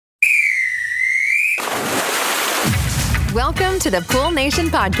Welcome to the Pool Nation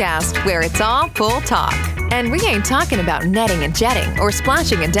podcast, where it's all pool talk. And we ain't talking about netting and jetting or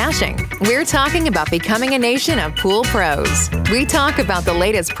splashing and dashing. We're talking about becoming a nation of pool pros. We talk about the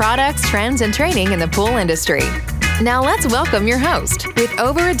latest products, trends, and training in the pool industry. Now let's welcome your host, with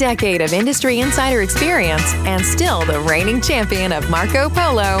over a decade of industry insider experience and still the reigning champion of Marco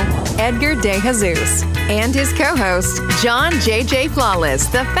Polo, Edgar De Jesus, and his co-host, John J.J. Flawless,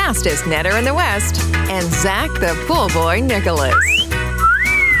 the fastest netter in the West, and Zach the Pool Boy Nicholas.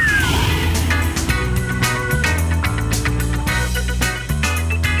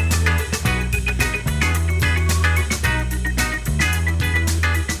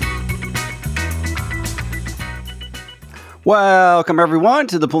 Welcome, everyone,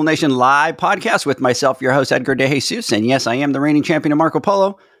 to the Pool Nation Live podcast with myself, your host, Edgar De Jesus. And yes, I am the reigning champion of Marco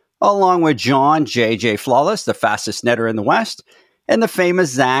Polo, along with John J.J. Flawless, the fastest netter in the West, and the famous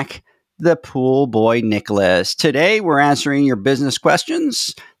Zach, the Pool Boy Nicholas. Today, we're answering your business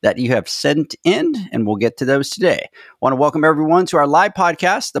questions that you have sent in, and we'll get to those today. I want to welcome everyone to our live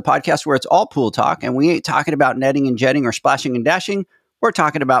podcast, the podcast where it's all pool talk, and we ain't talking about netting and jetting or splashing and dashing. We're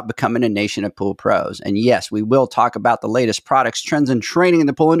talking about becoming a nation of pool pros. And yes, we will talk about the latest products, trends, and training in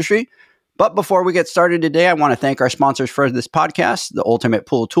the pool industry. But before we get started today, I want to thank our sponsors for this podcast, the Ultimate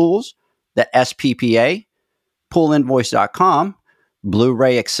Pool Tools, the SPPA, PoolInvoice.com,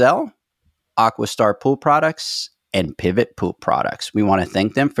 Blu-ray Excel, Aquastar Pool Products, and Pivot Pool Products. We want to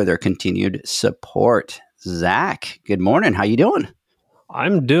thank them for their continued support. Zach, good morning. How you doing?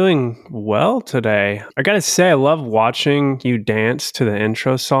 I'm doing well today. I gotta say, I love watching you dance to the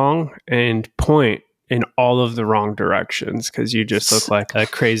intro song and point in all of the wrong directions because you just look like a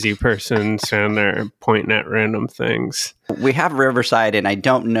crazy person standing there pointing at random things. We have Riverside, and I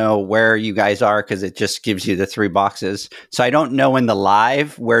don't know where you guys are because it just gives you the three boxes. So I don't know in the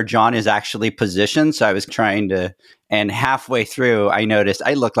live where John is actually positioned. So I was trying to, and halfway through, I noticed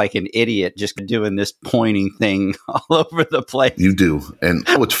I look like an idiot just doing this pointing thing all over the place. You do. And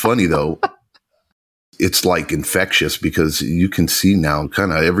what's funny, though, it's like infectious because you can see now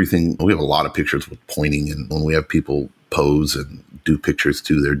kind of everything. We have a lot of pictures with pointing, and when we have people pose and do pictures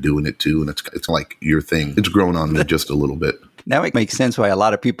too, they're doing it too. And it's like your thing. It's grown on me just a little bit. Now it makes sense why a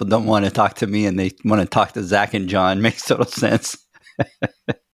lot of people don't want to talk to me and they want to talk to Zach and John. Makes total sense.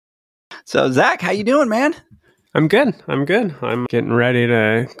 So Zach, how you doing, man? I'm good. I'm getting ready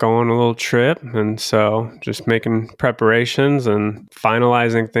to go on a little trip. And so just making preparations and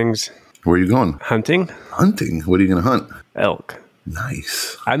finalizing things. Where are you going? Hunting. Hunting? What are you going to hunt? Elk.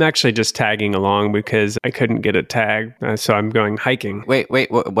 Nice. I'm actually just tagging along because I couldn't get a tag. So I'm going hiking. Wait,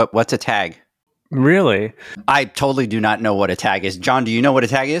 what's a tag? Really? I totally do not know what a tag is. John, do you know what a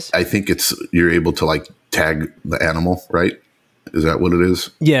tag is? I think you're able to like tag the animal, right? Is that what it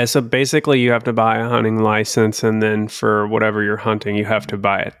is? Yeah, so basically you have to buy a hunting license, and then for whatever you're hunting, you have to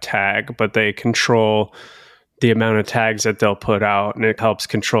buy a tag, but they control the amount of tags that they'll put out, and it helps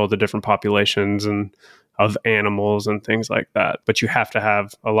control the different populations and of animals and things like that. But you have to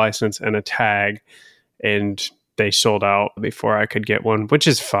have a license and a tag, and they sold out before I could get one, which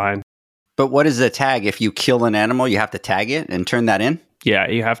is fine. But what is a tag? If you kill an animal, you have to tag it and turn that in? Yeah,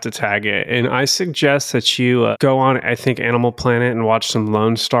 you have to tag it. And I suggest that you go on, I think, Animal Planet and watch some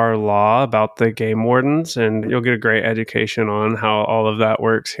Lone Star Law about the game wardens, and you'll get a great education on how all of that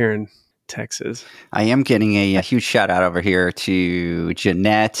works here in Texas. I am getting a huge shout out over here to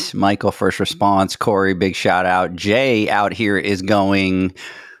Jeanette, Michael, First Response, Corey, big shout out. Jay out here is going,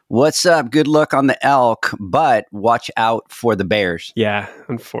 what's up? Good luck on the elk, but watch out for the bears. Yeah,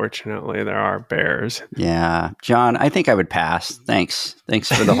 unfortunately, there are bears. Yeah. John, I think I would pass. Thanks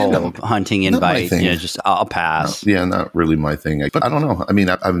for the whole hunting invite. I'll pass. Yeah, not really my thing. But I don't know. I mean,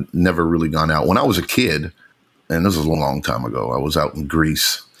 I've never really gone out. When I was a kid, and this was a long time ago, I was out in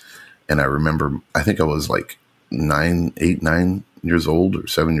Greece. And I remember, I think I was like 9 years old or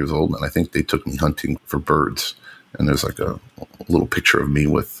 7 years old. And I think they took me hunting for birds. And there's like a little picture of me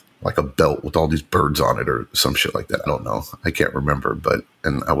with like a belt with all these birds on it or some shit like that. I don't know. I can't remember.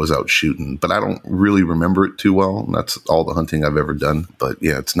 And I was out shooting, but I don't really remember it too well. And that's all the hunting I've ever done. But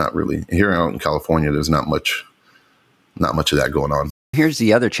yeah, it's not really. Here out in California, there's not much of that going on. Here's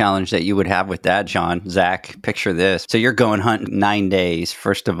the other challenge that you would have with that, John. Zach, picture this. So you're going hunting 9 days,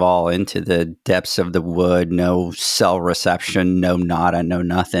 first of all, into the depths of the wood, no cell reception, no nada, no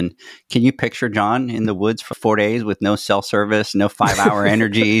nothing. Can you picture John in the woods for 4 days with no cell service, no 5-hour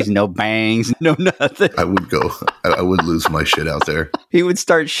energies, no bangs, no nothing? I would go. I would lose my shit out there. He would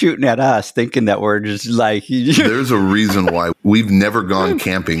start shooting at us, thinking that we're just like... There's a reason why we've never gone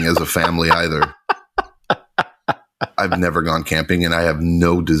camping as a family either. I've never gone camping, and I have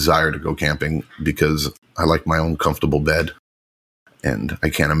no desire to go camping because I like my own comfortable bed. And I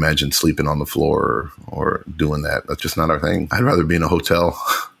can't imagine sleeping on the floor or doing that. That's just not our thing. I'd rather be in a hotel.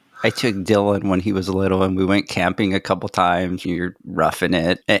 I took Dylan when he was little and we went camping a couple times. You're roughing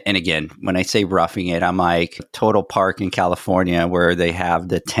it. And again, when I say roughing it, I'm like Total Park in California where they have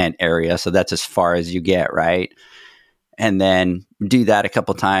the tent area. So that's as far as you get, right? And then do that a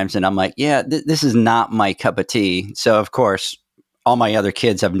couple times. And I'm like, yeah, this is not my cup of tea. So of course, all my other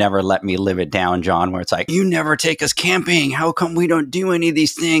kids have never let me live it down, John, where it's like, you never take us camping. How come we don't do any of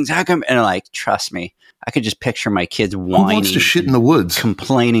these things? How come? And I'm like, trust me, I could just picture my kids whining. Who wants to shit in the woods?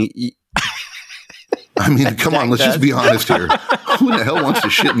 Complaining. I mean, come on, let's just be honest here. Who the hell wants to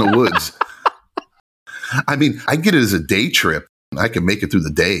shit in the woods? I mean, I get it as a day trip. I can make it through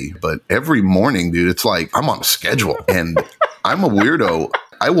the day, but every morning, dude, it's like I'm on a schedule and I'm a weirdo.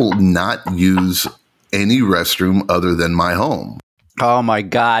 I will not use any restroom other than my home. Oh my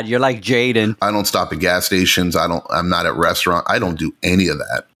God, you're like Jaden. I don't stop at gas stations. I'm not at restaurant. I don't do any of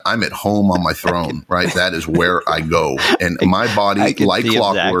that. I'm at home on my throne, right? That is where I go. And my body, like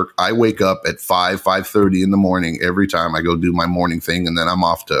clockwork, I wake up at 5:30 in the morning every time I go do my morning thing. And then I'm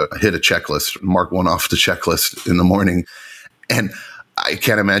off to hit a checklist, mark one off the checklist in the morning. And I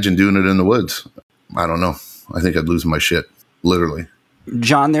can't imagine doing it in the woods. I don't know. I think I'd lose my shit, literally.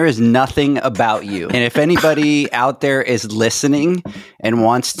 John, there is nothing about you. And if anybody out there is listening and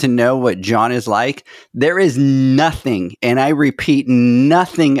wants to know what John is like, there is nothing, and I repeat,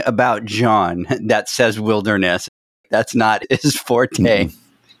 nothing about John that says wilderness. That's not his forte.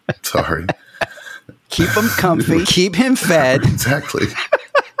 Sorry. Keep him comfy, keep him fed. Exactly.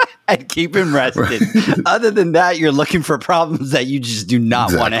 And keep him rested. Right. Other than that, you're looking for problems that you just do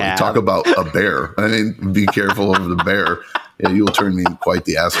not want to have. Talk about a bear. I mean, be careful of the bear. Yeah, you'll turn me quite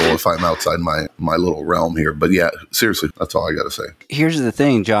the asshole if I'm outside my little realm here. But yeah, seriously, that's all I got to say. Here's the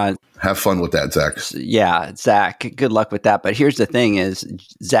thing, John. Have fun with that, Zach. Yeah, Zach, good luck with that. But here's the thing is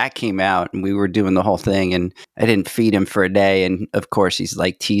Zach came out and we were doing the whole thing and I didn't feed him for a day. And of course, he's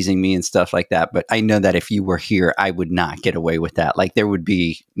like teasing me and stuff like that. But I know that if you were here, I would not get away with that. Like there would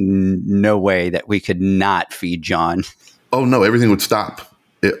be no way that we could not feed John. Oh, no, everything would stop.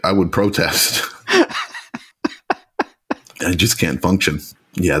 I would protest. I just can't function.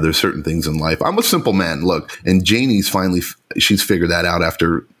 Yeah, there's certain things in life. I'm a simple man. Look, and Janie's finally, she's figured that out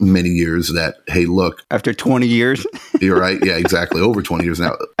after many years that, hey, look. After 20 years? You're right. Yeah, exactly. Over 20 years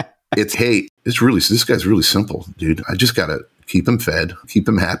now. It's, hey, this guy's really simple, dude. I just got to keep him fed, keep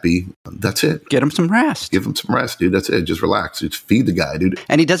him happy. That's it. Get him some rest. Give him some rest, dude. That's it. Just relax. Just feed the guy, dude.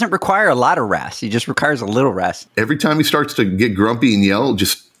 And he doesn't require a lot of rest. He just requires a little rest. Every time he starts to get grumpy and yell,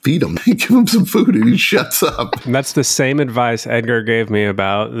 just feed him. Give him some food and he shuts up. And that's the same advice Edgar gave me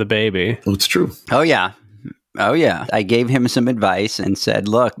about the baby. Oh, it's true. Oh, yeah. Oh, yeah. I gave him some advice and said,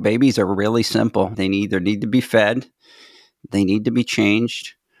 look, babies are really simple. They either need to be fed, they need to be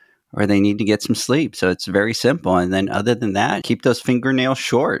changed, or they need to get some sleep. So it's very simple. And then other than that, keep those fingernails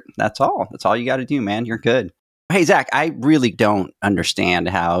short. That's all. That's all you got to do, man. You're good. Hey, Zach, I really don't understand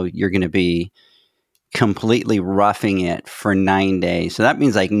how you're going to be completely roughing it for 9 days. So that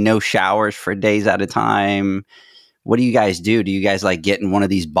means like no showers for days at a time. What do you guys do? Do you guys like get in one of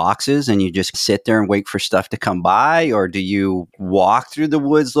these boxes and you just sit there and wait for stuff to come by? Or do you walk through the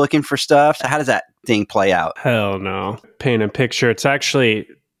woods looking for stuff? So how does that thing play out? Hell no. Paint a picture. It's actually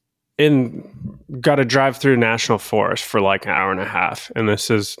got to drive through national forest for like an hour and a half. And this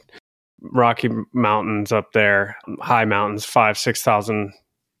is Rocky Mountains up there, high mountains, 6,000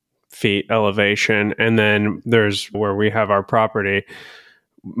 feet elevation. And then there's where we have our property.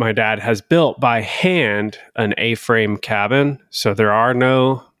 My dad has built by hand an A-frame cabin. So there are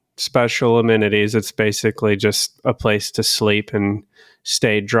no special amenities. It's basically just a place to sleep and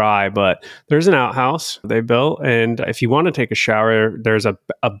stay dry. But there's an outhouse they built. And if you want to take a shower, there's a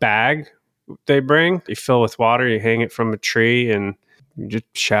bag they bring. You fill with water, you hang it from a tree, and you just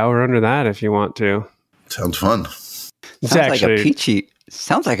shower under that if you want to. Sounds fun.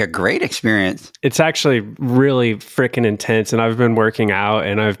 Sounds like a great experience. It's actually really freaking intense. And I've been working out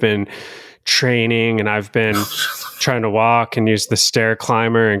and I've been training and I've been trying to walk and use the stair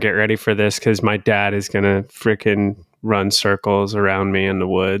climber and get ready for this because my dad is going to freaking run circles around me in the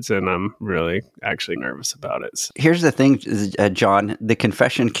woods. And I'm really actually nervous about it. So. Here's the thing, John, the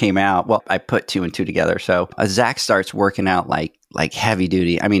confession came out. Well, I put two and two together. So Zach starts working out like heavy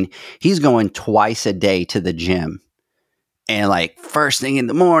duty. I mean, he's going twice a day to the gym. And like first thing in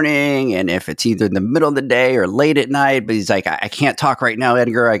the morning, and if it's either in the middle of the day or late at night, but he's like, I can't talk right now,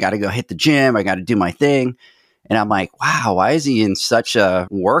 Edgar. I got to go hit the gym. I got to do my thing. And I'm like, wow, why is he in such a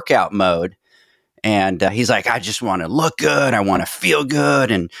workout mode? And he's like, I just want to look good. I want to feel good.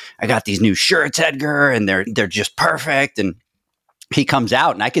 And I got these new shirts, Edgar, and they're just perfect. And he comes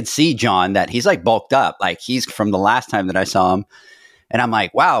out and I could see John that he's like bulked up. Like he's from the last time that I saw him. And I'm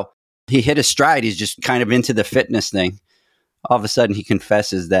like, wow, he hit his stride. He's just kind of into the fitness thing. All of a sudden he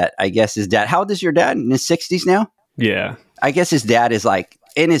confesses that I guess his dad, how old is your dad? In his 60s now? Yeah. I guess his dad is like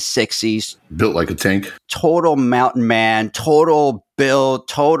in his 60s. Built like a tank. Total mountain man, total build,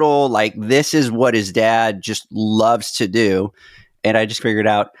 total like this is what his dad just loves to do. And I just figured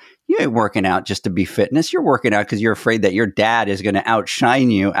out, you ain't working out just to be fitness. You're working out because you're afraid that your dad is going to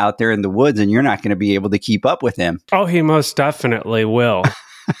outshine you out there in the woods and you're not going to be able to keep up with him. Oh, he most definitely will.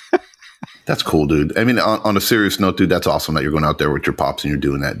 That's cool, dude. I mean, on a serious note, dude, that's awesome that you're going out there with your pops and you're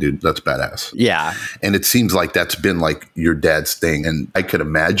doing that, dude. That's badass. Yeah. And it seems like that's been like your dad's thing. And I could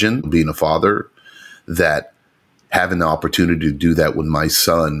imagine being a father that having the opportunity to do that with my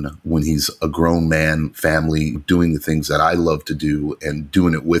son when he's a grown man, family, doing the things that I love to do and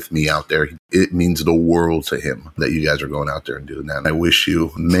doing it with me out there. It means the world to him that you guys are going out there and doing that. And I wish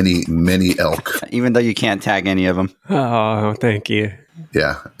you many, many elk. Even though you can't tag any of them. Oh, thank you.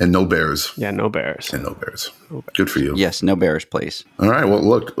 Yeah. And no bears. Yeah, no bears. And no bears. Good for you. Yes, no bears, please. All right. Well,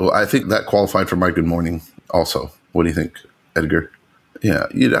 look, I think that qualified for my good morning also. What do you think, Edgar? Yeah,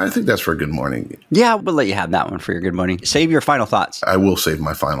 I think that's for a good morning. Yeah, we'll let you have that one for your good morning. Save your final thoughts. I will save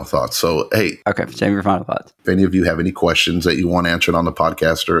my final thoughts. So, hey. Okay, save your final thoughts. If any of you have any questions that you want answered on the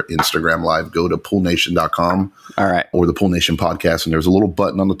podcast or Instagram Live, go to poolnation.com. All right. Or the Pool Nation podcast. And there's a little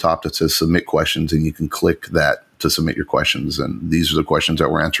button on the top that says submit questions. And you can click that to submit your questions. And these are the questions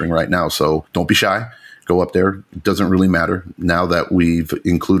that we're answering right now. So don't be shy. Go up there. It doesn't really matter. Now that we've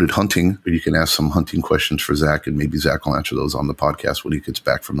included hunting, you can ask some hunting questions for Zach, and maybe Zach will answer those on the podcast when he gets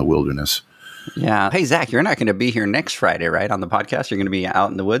back from the wilderness. Yeah. Hey, Zach, you're not going to be here next Friday, right? On the podcast? You're going to be out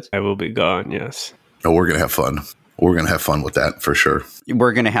in the woods? I will be gone, yes. Oh, we're going to have fun. We're going to have fun with that for sure.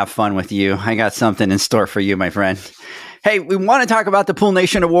 We're going to have fun with you. I got something in store for you, my friend. Hey, we want to talk about the Pool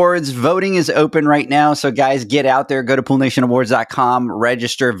Nation Awards. Voting is open right now. So guys, get out there, go to poolnationawards.com,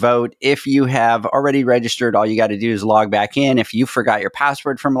 register, vote. If you have already registered, all you got to do is log back in. If you forgot your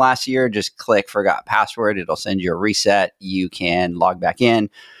password from last year, just click forgot password. It'll send you a reset. You can log back in.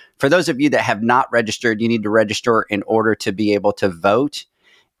 For those of you that have not registered, you need to register in order to be able to vote.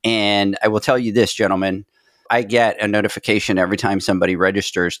 And I will tell you this, gentlemen, I get a notification every time somebody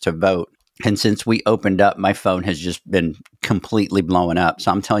registers to vote. And since we opened up, my phone has just been completely blowing up.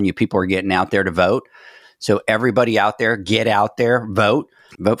 So I'm telling you, people are getting out there to vote. So everybody out there, get out there, vote.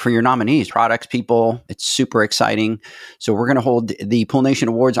 Vote for your nominees, products, people. It's super exciting. So we're going to hold the Pool Nation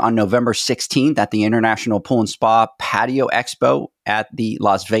Awards on November 16th at the International Pool and Spa Patio Expo at the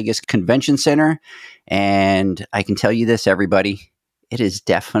Las Vegas Convention Center. And I can tell you this, everybody. It is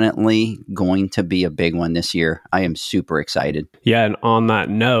definitely going to be a big one this year. I am super excited. Yeah, and on that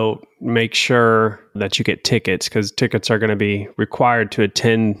note, make sure that you get tickets because tickets are going to be required to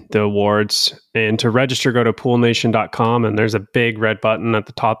attend the awards. And to register, go to poolnation.com and there's a big red button at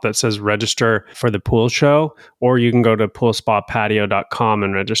the top that says register for the pool show, or you can go to poolspapatio.com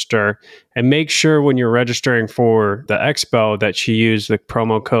and register. And make sure when you're registering for the expo that you use the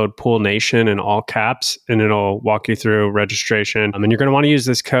promo code PoolNation in all caps, and it'll walk you through registration. And you're going to want to use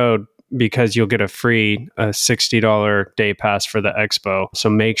this code because you'll get a free $60 day pass for the expo. So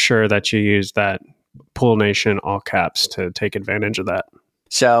make sure that you use that Pool Nation all caps to take advantage of that.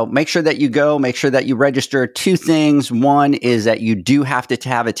 So make sure that you go, make sure that you register. Two things. One is that you do have to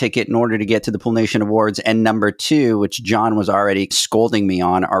have a ticket in order to get to the Pool Nation Awards. And number two, which John was already scolding me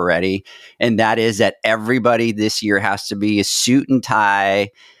on already, and that is that everybody this year has to be a suit and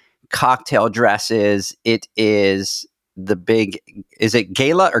tie, cocktail dresses. It is the big, is it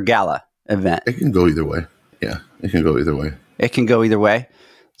gala or gala event? It can go either way. Yeah, it can go either way. It can go either way.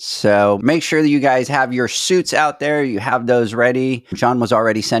 So make sure that you guys have your suits out there. You have those ready. John was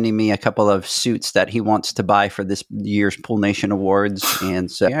already sending me a couple of suits that he wants to buy for this year's Pool Nation Awards. And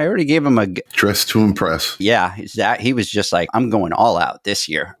so I already gave him a... Dress to impress. Yeah, he was just like, I'm going all out this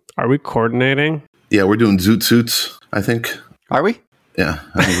year. Are we coordinating? Yeah, we're doing zoot suits, I think. Are we? Yeah,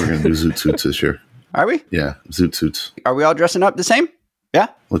 I think we're going to do zoot suits this year. Are we? Yeah, zoot suits. Are we all dressing up the same? Yeah?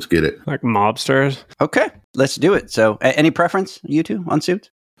 Let's get it. Like mobsters? Okay, let's do it. So any preference, you two, on suits?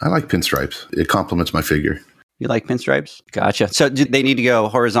 I like pinstripes. It complements my figure. You like pinstripes? Gotcha. So do they need to go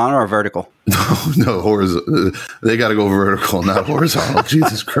horizontal or vertical? No, horizontal. They got to go vertical, not horizontal.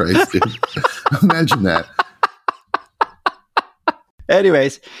 Jesus Christ, dude. Imagine that.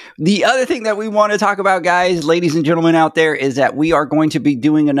 Anyways, the other thing that we want to talk about, guys, ladies and gentlemen out there, is that we are going to be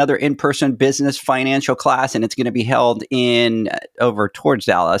doing another in-person business financial class, and it's going to be held in over towards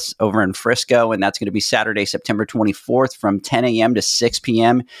Dallas, over in Frisco, and that's going to be Saturday, September 24th from 10 a.m. to 6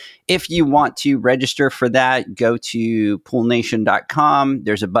 p.m. If you want to register for that, go to poolnation.com.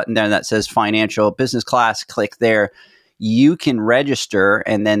 There's a button there that says financial business class. Click there. You can register,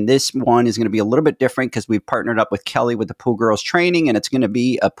 and then this one is going to be a little bit different because we've partnered up with Kelly with the Pool Girls training, and it's going to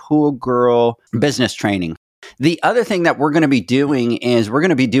be a Pool Girl business training. The other thing that we're going to be doing is we're going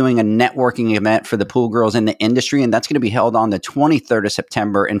to be doing a networking event for the pool girls in the industry, and that's going to be held on the 23rd of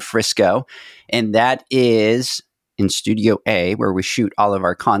September in Frisco, and that is in Studio A, where we shoot all of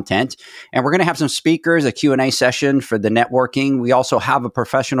our content. And we're going to have some speakers, a Q&A session for the networking. We also have a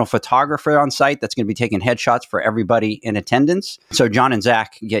professional photographer on site that's going to be taking headshots for everybody in attendance. So John and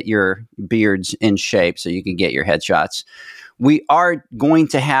Zach, get your beards in shape so you can get your headshots. We are going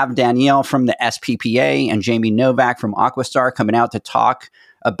to have Danielle from the SPPA and Jamie Novak from Aquastar coming out to talk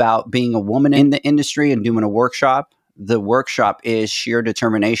about being a woman in the industry and doing a workshop. The workshop is Sheer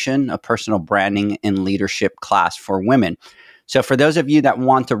Determination, a personal branding and leadership class for women. So for those of you that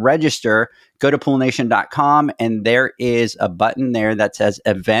want to register, go to poolnation.com, and there is a button there that says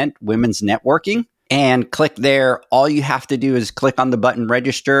Event Women's Networking, and click there. All you have to do is click on the button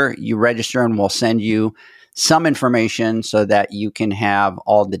register. You register, and we'll send you some information so that you can have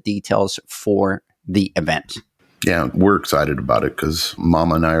all the details for the event. Yeah, we're excited about it because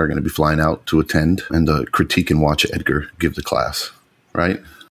Mama and I are going to be flying out to attend and critique and watch Edgar give the class, right?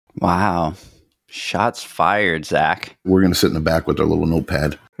 Wow. Shots fired, Zach. We're going to sit in the back with our little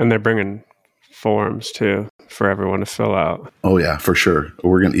notepad. And they're bringing forms, too, for everyone to fill out. Oh, yeah, for sure.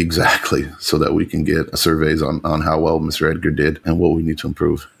 We're going to, exactly, so that we can get surveys on how well Mr. Edgar did and what we need to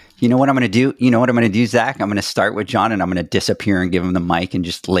improve. You know what I'm going to do? You know what I'm going to do, Zach? I'm going to start with John, and I'm going to disappear and give him the mic and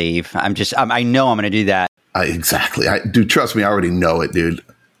just leave. I know I'm going to do that. Exactly. Dude, trust me, I already know it, dude.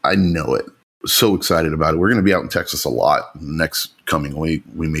 I know it. So excited about it. We're going to be out in Texas a lot next coming week.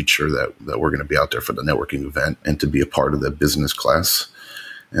 We made sure that we're going to be out there for the networking event and to be a part of the business class.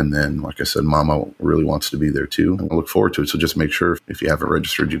 And then, like I said, Mama really wants to be there too. And I look forward to it. So just make sure if you haven't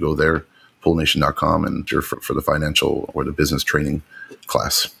registered, you go there, poolnation.com, and you're for the financial or the business training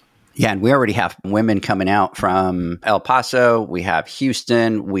class. Yeah, and we already have women coming out from El Paso. We have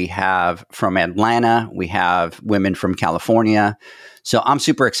Houston. We have from Atlanta. We have women from California. So I'm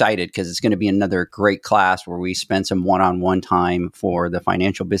super excited because it's going to be another great class where we spend some one-on-one time for the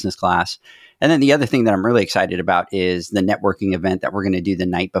financial business class. And then the other thing that I'm really excited about is the networking event that we're going to do the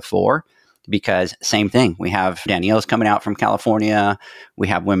night before. Because same thing, we have Danielle's coming out from California. We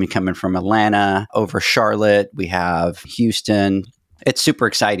have women coming from Atlanta, over Charlotte. We have Houston. It's super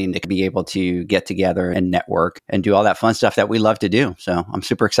exciting to be able to get together and network and do all that fun stuff that we love to do. So I'm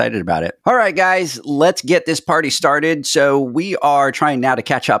super excited about it. All right, guys, let's get this party started. So we are trying now to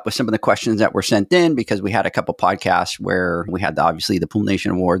catch up with some of the questions that were sent in because we had a couple podcasts where we had obviously the Pool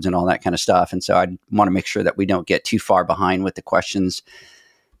Nation Awards and all that kind of stuff. And so I want to make sure that we don't get too far behind with the questions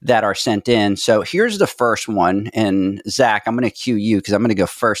that are sent in. So here's the first one. And Zach, I'm going to cue you because I'm going to go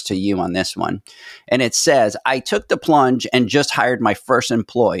first to you on this one. And it says, I took the plunge and just hired my first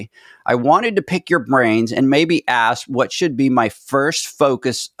employee. I wanted to pick your brains and maybe ask what should be my first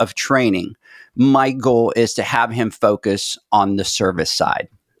focus of training. My goal is to have him focus on the service side.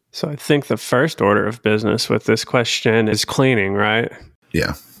 So I think the first order of business with this question is cleaning, right?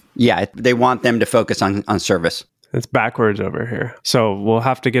 Yeah. Yeah, they want them to focus on service. It's backwards over here. So we'll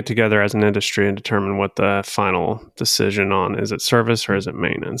have to get together as an industry and determine what the final decision on. Is it service or is it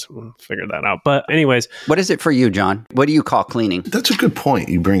maintenance? We'll figure that out. But anyways. What is it for you, John? What do you call cleaning? That's a good point.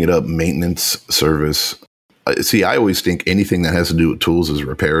 You bring it up, maintenance, service. See, I always think anything that has to do with tools is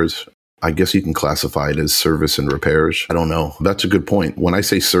repairs. I guess you can classify it as service and repairs. I don't know. That's a good point. When I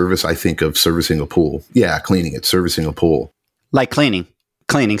say service, I think of servicing a pool. Yeah, cleaning it, servicing a pool. Like cleaning,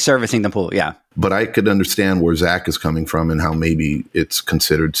 servicing the pool. Yeah. But I could understand where Zach is coming from and how maybe it's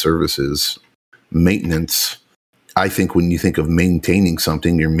considered services. Maintenance, I think when you think of maintaining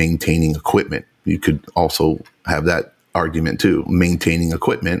something, you're maintaining equipment. You could also have that argument too. Maintaining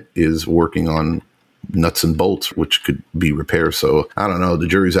equipment is working on nuts and bolts, which could be repairs. So I don't know. The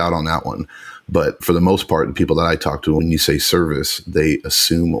jury's out on that one. But for the most part, the people that I talk to, when you say service, they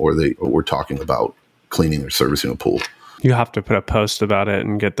assume we're talking about cleaning or servicing a pool. You have to put a post about it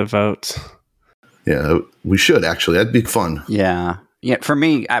and get the votes. Yeah, we should actually. That'd be fun. Yeah. Yeah. For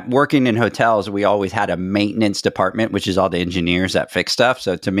me, working in hotels, we always had a maintenance department, which is all the engineers that fix stuff.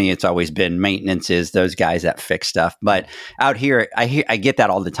 So to me, it's always been maintenance is those guys that fix stuff. But out here, I get that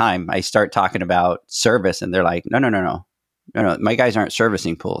all the time. I start talking about service and they're like, no. no, my guys aren't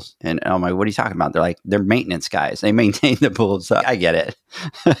servicing pools. And I'm like, what are you talking about? They're like, they're maintenance guys. They maintain the pools. So I get it.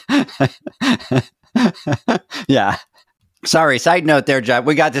 Yeah. Sorry. Side note there, Jeff.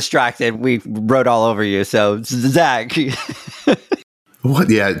 We got distracted. We wrote all over you. So Zach. What?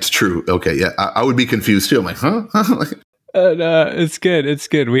 Yeah, it's true. Okay. Yeah. I would be confused too. I'm like, huh? It's good. It's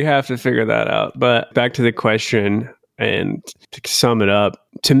good. We have to figure that out. But back to the question, and to sum it up,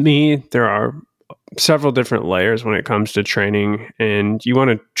 to me, there are several different layers when it comes to training, and you want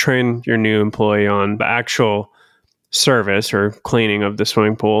to train your new employee on the actual service or cleaning of the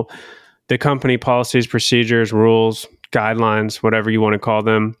swimming pool, the company policies, procedures, rules, guidelines, whatever you want to call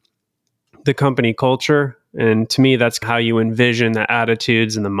them, the company culture. And to me, that's how you envision the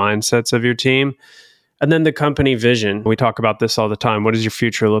attitudes and the mindsets of your team. And then the company vision. We talk about this all the time. What does your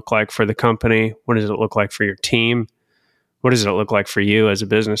future look like for the company? What does it look like for your team? What does it look like for you as a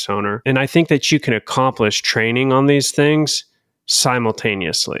business owner? And I think that you can accomplish training on these things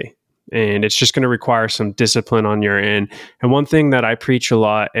simultaneously. And it's just going to require some discipline on your end. And one thing that I preach a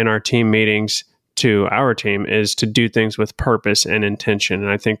lot in our team meetings to our team is to do things with purpose and intention.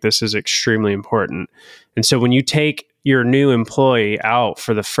 And I think this is extremely important. And so when you take your new employee out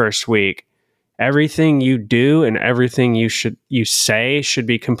for the first week, everything you do and everything you say should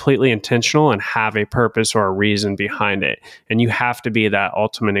be completely intentional and have a purpose or a reason behind it. And you have to be that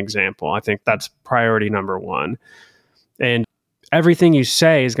ultimate example. I think that's priority number one. And everything you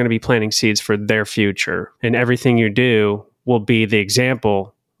say is going to be planting seeds for their future. And everything you do will be the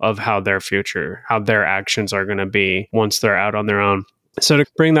example of how their future, how their actions are going to be once they're out on their own. So to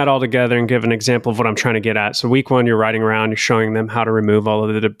bring that all together and give an example of what I'm trying to get at. So week one, you're riding around, you're showing them how to remove all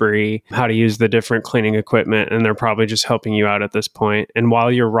of the debris, how to use the different cleaning equipment, and they're probably just helping you out at this point. And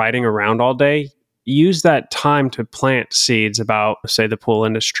while you're riding around all day, use that time to plant seeds about, say, the pool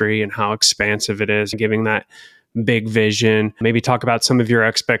industry and how expansive it is, giving that big vision. Maybe talk about some of your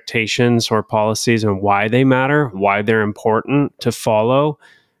expectations or policies and why they matter, why they're important to follow.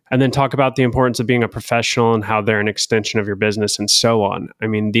 And then talk about the importance of being a professional and how they're an extension of your business and so on. I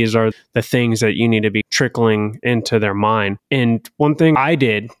mean, these are the things that you need to be trickling into their mind. And one thing I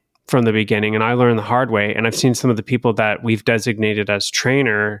did from the beginning, and I learned the hard way, and I've seen some of the people that we've designated as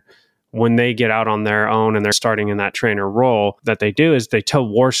trainer, when they get out on their own and they're starting in that trainer role, that they do is they tell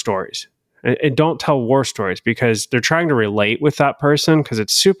war stories. And don't tell war stories because they're trying to relate with that person, because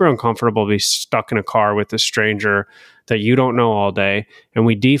it's super uncomfortable to be stuck in a car with a stranger that you don't know all day. And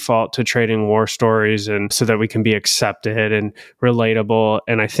we default to trading war stories and so that we can be accepted and relatable.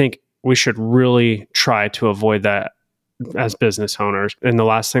 And I think we should really try to avoid that as business owners. And the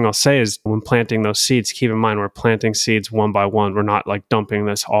last thing I'll say is when planting those seeds, keep in mind we're planting seeds one by one. We're not like dumping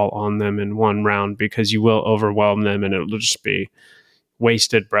this all on them in one round, because you will overwhelm them and it'll just be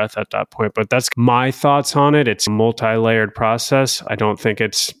wasted breath at that point. But that's my thoughts on it. It's a multi-layered process. I don't think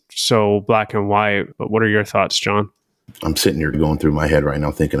it's so black and white. But what are your thoughts, John? I'm sitting here going through my head right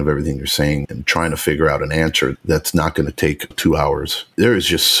now, thinking of everything you're saying and trying to figure out an answer that's not going to take 2 hours. There is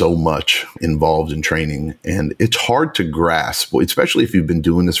just so much involved in training, and it's hard to grasp, especially if you've been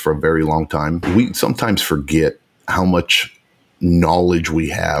doing this for a very long time. We sometimes forget how much knowledge we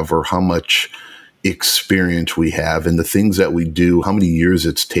have or how much experience we have and the things that we do, how many years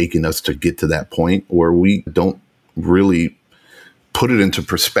it's taken us to get to that point where we don't really put it into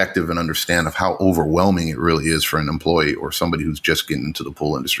perspective and understand of how overwhelming it really is for an employee or somebody who's just getting into the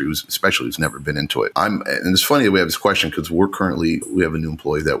pool industry, especially who's never been into it. And it's funny that we have this question because we have a new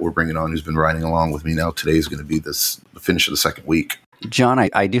employee that we're bringing on who's been riding along with me now. Today is going to be the finish of the second week. John,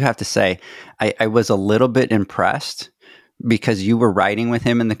 I do have to say, I was a little bit impressed because you were riding with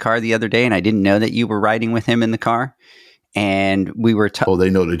him in the car the other day, and I didn't know that you were riding with him in the car. And we were they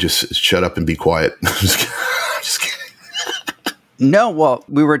know to just shut up and be quiet. I'm just kidding. No, well,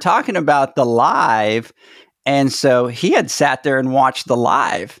 we were talking about the live, and so he had sat there and watched the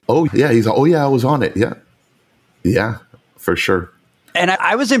live. Oh, yeah. I was on it. Yeah. Yeah, for sure. And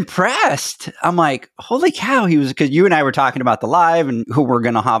I was impressed. I'm like, holy cow. Because you and I were talking about the live and who we're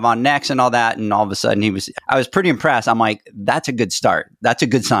going to have on next and all that. And all of a sudden I was pretty impressed. I'm like, that's a good start. That's a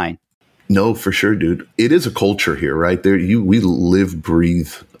good sign. No, for sure, dude. It is a culture here, right? We live,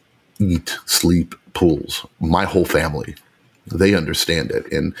 breathe, eat, sleep pools. My whole family. They understand it,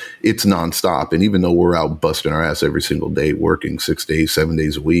 and it's nonstop. And even though we're out busting our ass every single day, working 6 days, 7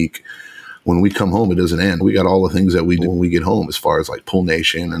 days a week, when we come home, it doesn't end. We got all the things that we do when we get home, as far as like Pool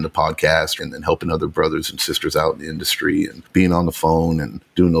Nation and the podcast, and then helping other brothers and sisters out in the industry and being on the phone and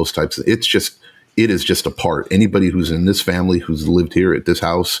doing those types of. It is just a part. Anybody who's in this family, who's lived here at this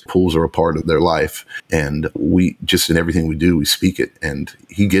house, pools are a part of their life. And we just, in everything we do, we speak it, and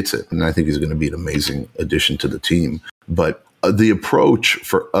he gets it. And I think he's going to be an amazing addition to the team. But the approach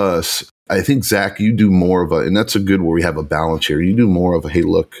for us, I think, Zach, you do more of and that's a good where we have a balance here. You do more of hey,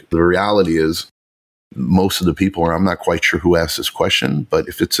 look, the reality is most of the people, I'm not quite sure who asked this question, but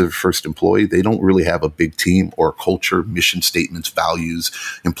if it's a first employee, they don't really have a big team or culture, mission statements, values,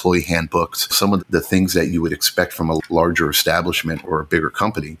 employee handbooks, some of the things that you would expect from a larger establishment or a bigger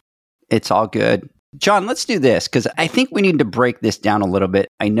company. It's all good. John, let's do this because I think we need to break this down a little bit.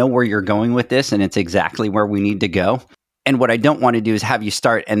 I know where you're going with this, and it's exactly where we need to go. And what I don't want to do is have you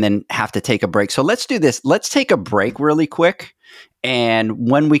start and then have to take a break. So let's do this. Let's take a break really quick. And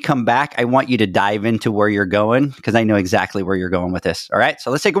when we come back, I want you to dive into where you're going because I know exactly where you're going with this. All right.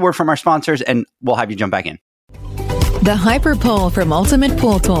 So let's take a word from our sponsors and we'll have you jump back in. The Hyper Pole from Ultimate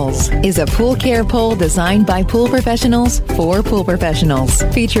Pool Tools is a pool care pole designed by pool professionals for pool professionals,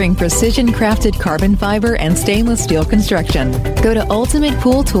 featuring precision-crafted carbon fiber and stainless steel construction. Go to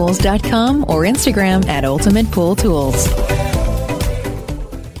ultimatepooltools.com or Instagram at Ultimate Pool Tools.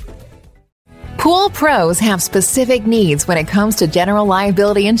 Pool pros have specific needs when it comes to general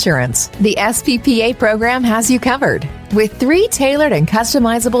liability insurance. The SPPA program has you covered. With 3 tailored and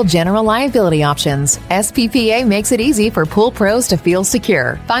customizable general liability options, SPPA makes it easy for pool pros to feel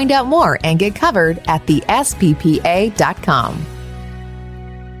secure. Find out more and get covered at thesppa.com.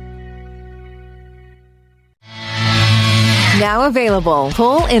 Now available,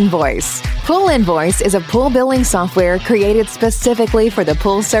 Pool Invoice. Pool Invoice is a pool billing software created specifically for the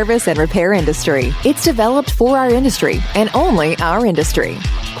pool service and repair industry. It's developed for our industry and only our industry.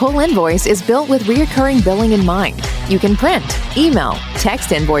 Pool Invoice is built with recurring billing in mind. You can print, email,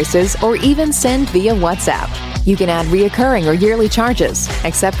 text invoices, or even send via WhatsApp. You can add reoccurring or yearly charges,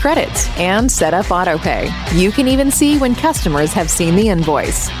 accept credits, and set up autopay. You can even see when customers have seen the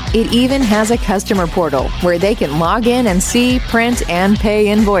invoice. It even has a customer portal where they can log in and see, print, and pay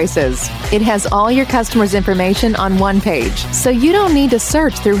invoices. It has all your customers' information on one page, so you don't need to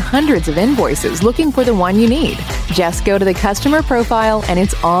search through hundreds of invoices looking for the one you need. Just go to the customer profile and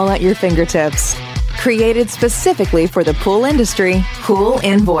it's all at your fingertips. Created specifically for the pool industry, Pool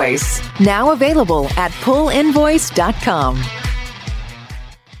Invoice. Now available at poolinvoice.com.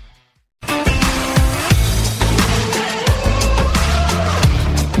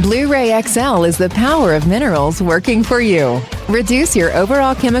 Blu-ray XL is the power of minerals working for you. Reduce your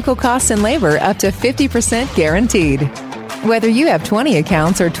overall chemical costs and labor up to 50% guaranteed. Whether you have 20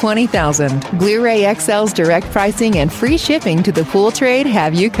 accounts or 20,000, Blu-ray XL's direct pricing and free shipping to the pool trade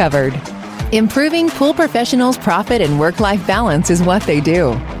have you covered. Improving pool professionals' profit and work-life balance is what they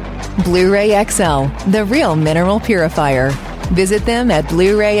do. Blu-ray XL, the real mineral purifier. Visit them at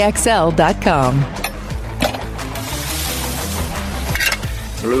BluRayXL.com.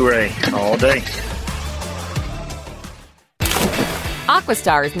 Blu-ray all day.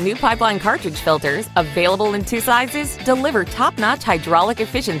 Aquastar's new pipeline cartridge filters, available in 2 sizes, deliver top-notch hydraulic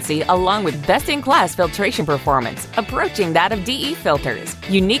efficiency along with best-in-class filtration performance, approaching that of DE filters.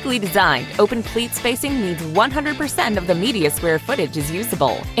 Uniquely designed, open pleat spacing means 100% of the media square footage is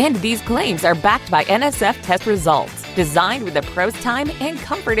usable. And these claims are backed by NSF test results. Designed with the pro's time and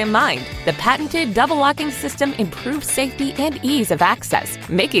comfort in mind, the patented double locking system improves safety and ease of access,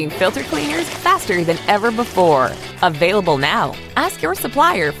 making filter cleaners faster than ever before. Available now. Ask your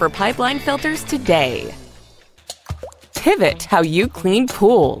supplier for pipeline filters today. Pivot how you clean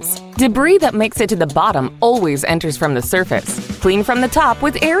pools. Debris that makes it to the bottom always enters from the surface. Clean from the top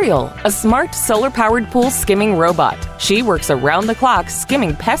with Ariel, a smart solar-powered pool skimming robot. She works around the clock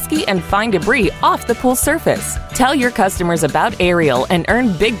skimming pesky and fine debris off the pool surface. Tell your customers about Ariel and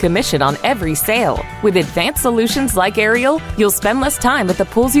earn big commission on every sale. With advanced solutions like Ariel, you'll spend less time at the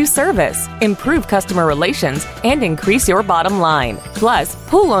pools you service, improve customer relations, and increase your bottom line. Plus,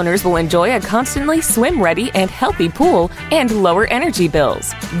 pool owners will enjoy a constantly swim-ready and healthy pool and lower energy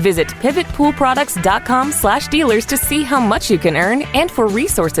bills. Visit pivotpoolproducts.com/dealers to see how much you can earn and for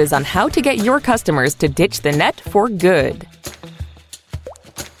resources on how to get your customers to ditch the net for good.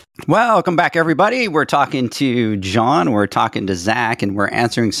 Welcome back, everybody. We're talking to John, we're talking to Zach, and we're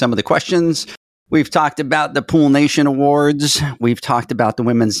answering some of the questions. We've talked about the Pool Nation Awards. We've talked about the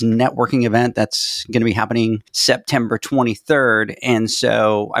women's networking event that's going to be happening September 23rd. And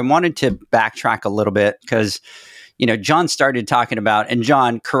so I wanted to backtrack a little bit because John started talking about, and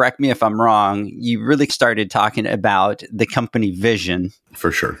John, correct me if I'm wrong, you really started talking about the company vision.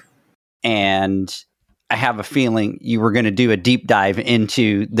 For sure. And I have a feeling you were going to do a deep dive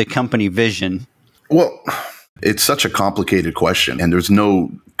into the company vision. Well, it's such a complicated question, and there's no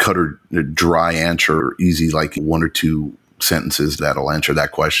cut or dry answer, easy, like 1 or 2 sentences that'll answer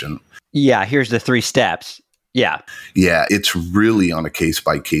that question. Yeah, here's the 3 steps. Yeah, it's really on a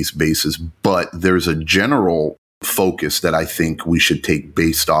case-by-case basis, but there's a general focus that I think we should take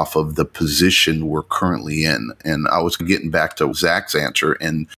based off of the position we're currently in. And I was getting back to Zach's answer,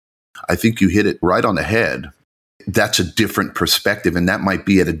 and I think you hit it right on the head. That's a different perspective, and that might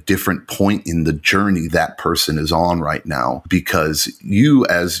be at a different point in the journey that person is on right now, because you,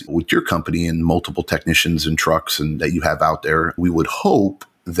 as with your company and multiple technicians and trucks and that you have out there, we would hope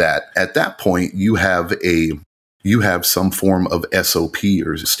that at that point you have some form of SOP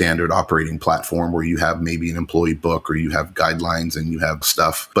or standard operating platform where you have maybe an employee book or you have guidelines and you have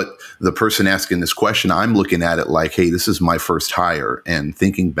stuff. But the person asking this question, I'm looking at it like, hey, this is my first hire, and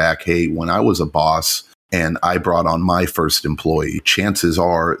thinking back, hey, when I was a boss and I brought on my first employee, chances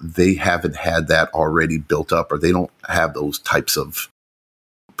are they haven't had that already built up, or they don't have those types of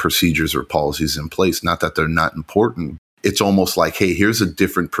procedures or policies in place. Not that they're not important. It's almost like, hey, here's a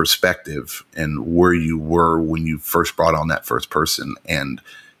different perspective and where you were when you first brought on that first person. And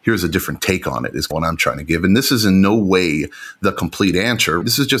here's a different take on it is what I'm trying to give. And this is in no way the complete answer.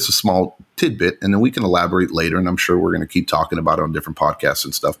 This is just a small tidbit, and then we can elaborate later. And I'm sure we're going to keep talking about it on different podcasts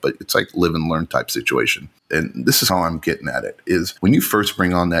and stuff, but it's like live and learn type situation. And this is how I'm getting at it is when you first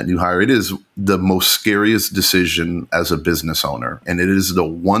bring on that new hire, it is the most scariest decision as a business owner. And it is the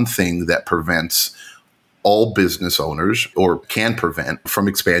one thing that prevents all business owners, or can prevent, from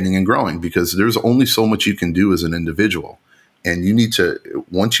expanding and growing, because there's only so much you can do as an individual. And you need to,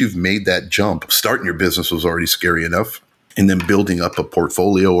 once you've made that jump, starting your business was already scary enough, and then building up a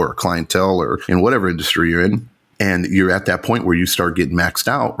portfolio or a clientele or in whatever industry you're in. And you're at that point where you start getting maxed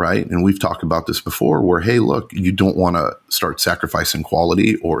out, right? And we've talked about this before where, hey, look, you don't want to start sacrificing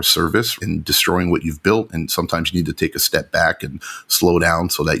quality or service and destroying what you've built. And sometimes you need to take a step back and slow down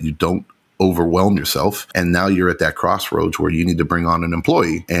so that you don't overwhelm yourself. And now you're at that crossroads where you need to bring on an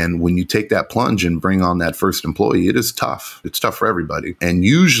employee. And when you take that plunge and bring on that first employee, it is tough. It's tough for everybody. And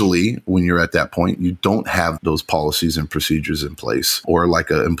usually when you're at that point, you don't have those policies and procedures in place, or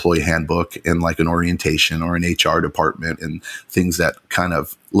like an employee handbook and like an orientation or an HR department and things that kind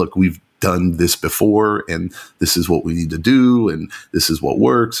of, look, we've done this before and this is what we need to do and this is what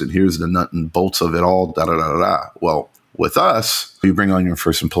works and here's the nut and bolts of it all, da da da da. Well, with us, you bring on your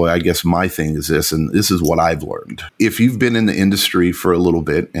first employee, I guess my thing is this, and this is what I've learned. If you've been in the industry for a little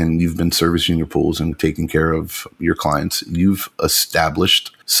bit and you've been servicing your pools and taking care of your clients, you've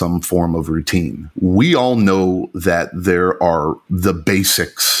established some form of routine. We all know that there are the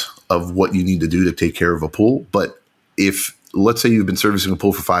basics of what you need to do to take care of a pool. But if, let's say you've been servicing a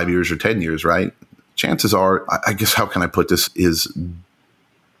pool for 5 years or 10 years, right? Chances are, I guess, how can I put this, is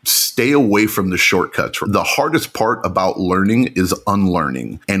stay away from the shortcuts. The hardest part about learning is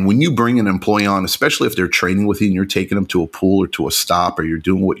unlearning. And when you bring an employee on, especially if they're training with you and you're taking them to a pool or to a stop or you're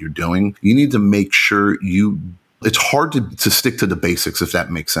doing what you're doing, you need to make sure it's hard to stick to the basics, if that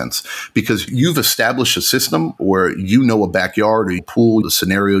makes sense, because you've established a system where you know a backyard or a pool, the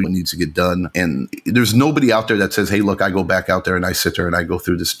scenario needs to get done. And there's nobody out there that says, hey, look, I go back out there and I sit there and I go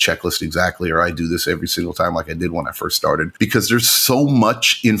through this checklist exactly, or I do this every single time like I did when I first started, because there's so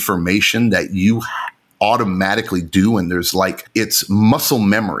much information that you automatically do. And there's it's muscle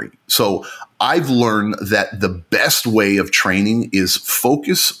memory. So I've learned that the best way of training is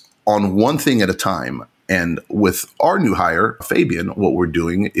focus on one thing at a time. And with our new hire, Fabian, what we're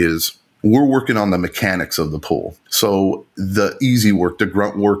doing is we're working on the mechanics of the pool. So the easy work, the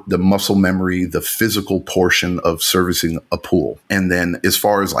grunt work, the muscle memory, the physical portion of servicing a pool. And then as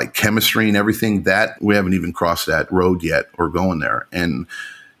far as like chemistry and everything, that we haven't even crossed that road yet or going there. And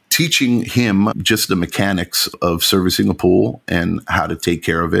teaching him just the mechanics of servicing a pool and how to take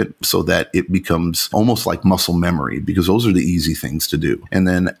care of it so that it becomes almost like muscle memory, because those are the easy things to do. And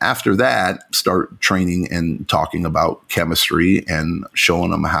then after that, start training and talking about chemistry and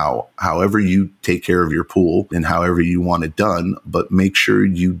showing them however you take care of your pool and however you want it done, but make sure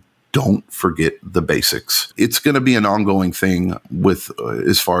you don't forget the basics. It's going to be an ongoing thing with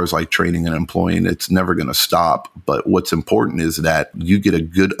as far as like training and employing. It's never going to stop. But what's important is that you get a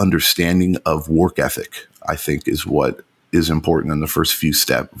good understanding of work ethic, I think, is what is important in the first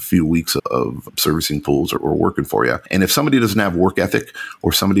few weeks of servicing pools or working for you. And if somebody doesn't have work ethic,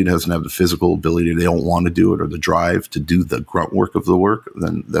 or somebody doesn't have the physical ability, they don't want to do it, or the drive to do the grunt work of the work,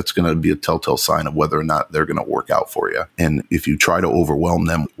 then that's going to be a telltale sign of whether or not they're going to work out for you. And if you try to overwhelm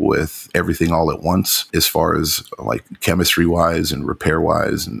them with everything all at once, as far as like chemistry wise and repair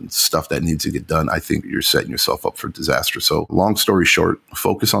wise and stuff that needs to get done, I think you're setting yourself up for disaster. So long story short,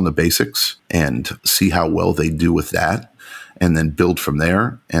 focus on the basics and see how well they do with that, and then build from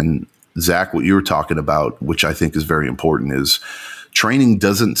there. And Zach, what you were talking about, which I think is very important, is training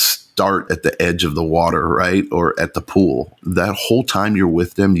doesn't start start at the edge of the water, right? Or at the pool. That whole time you're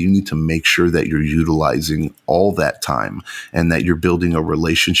with them, you need to make sure that you're utilizing all that time and that you're building a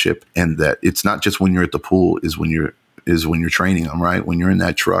relationship, and that it's not just when you're at the pool is when you're training them, right? When you're in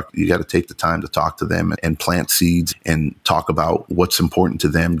that truck, you got to take the time to talk to them and plant seeds and talk about what's important to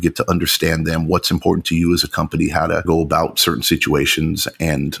them, get to understand them, what's important to you as a company, how to go about certain situations.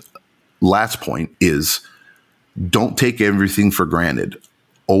 And last point is, don't take everything for granted.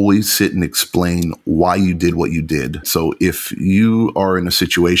 Always sit and explain why you did what you did. So if you are in a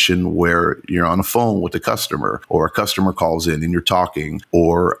situation where you're on a phone with a customer, or a customer calls in and you're talking,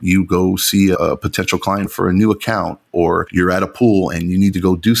 or you go see a potential client for a new account, or you're at a pool and you need to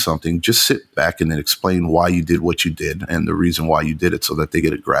go do something, just sit back and then explain why you did what you did and the reason why you did it, so that they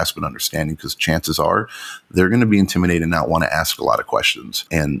get a grasp and understanding, because chances are they're going to be intimidated and not want to ask a lot of questions.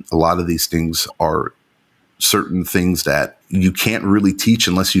 And a lot of these things are certain things that you can't really teach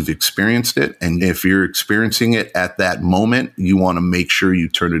unless you've experienced it. And if you're experiencing it at that moment, you want to make sure you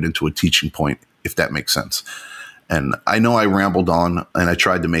turn it into a teaching point, if that makes sense. And I know I rambled on and I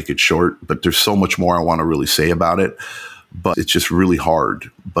tried to make it short, but there's so much more I want to really say about it. But it's just really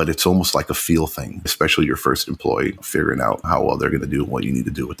hard. But it's almost like a feel thing, especially your first employee, figuring out how well they're going to do what you need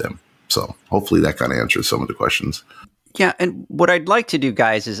to do with them. So hopefully that kind of answers some of the questions. Yeah, and what I'd like to do,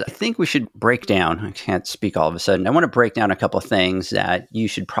 guys, is I think we should break down. I can't speak all of a sudden. I want to break down a couple of things that you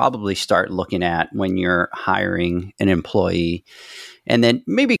should probably start looking at when you're hiring an employee, and then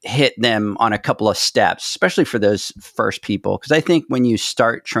maybe hit them on a couple of steps, especially for those first people. Because I think when you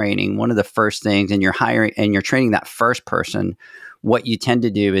start training, one of the first things, and you're hiring and you're training that first person, what you tend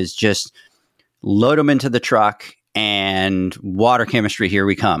to do is just load them into the truck and water chemistry, here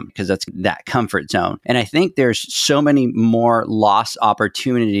we come, because that's that comfort zone. And I think there's so many more lost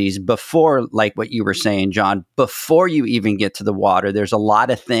opportunities before, like what you were saying, John, before you even get to the water. There's a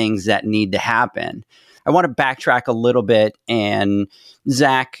lot of things that need to happen. I want to backtrack a little bit, and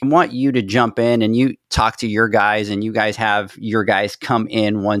Zach, I want you to jump in and you talk to your guys, and you guys have your guys come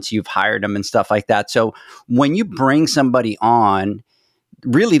in once you've hired them and stuff like that. So when you bring somebody on,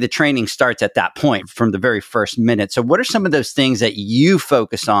 really the training starts at that point from the very first minute. So what are some of those things that you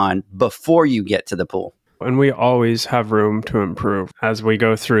focus on before you get to the pool? And we always have room to improve as we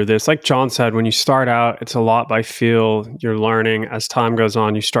go through this. Like John said, when you start out, it's a lot by feel. You're learning. As time goes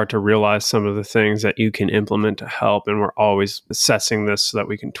on, you start to realize some of the things that you can implement to help. And we're always assessing this so that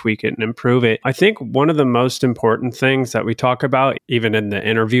we can tweak it and improve it. I think one of the most important things that we talk about, even in the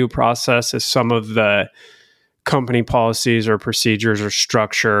interview process, is some of the company policies or procedures or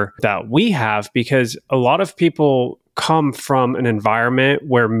structure that we have, because a lot of people come from an environment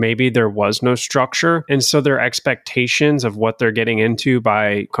where maybe there was no structure. And so their expectations of what they're getting into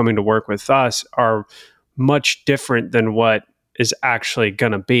by coming to work with us are much different than what is actually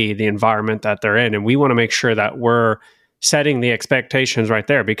going to be the environment that they're in. And we want to make sure that we're setting the expectations right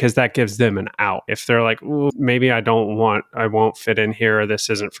there, because that gives them an out. If they're like, maybe I won't fit in here, or this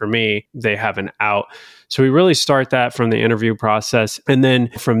isn't for me, they have an out. So we really start that from the interview process. And then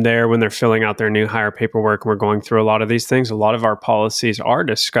from there, when they're filling out their new hire paperwork, we're going through a lot of these things. A lot of our policies are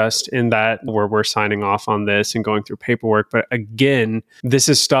discussed in that, where we're signing off on this and going through paperwork. But again, this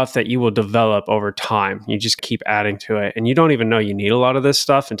is stuff that you will develop over time. You just keep adding to it. And you don't even know you need a lot of this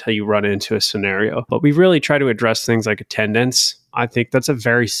stuff until you run into a scenario. But we really try to address things like attendance. I think that's a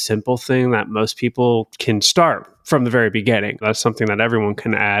very simple thing that most people can start from the very beginning. That's something that everyone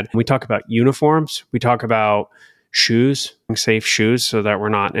can add. We talk about uniforms. We talk about shoes, safe shoes, so that we're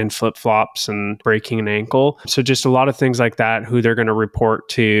not in flip-flops and breaking an ankle. So just a lot of things like that, who they're going to report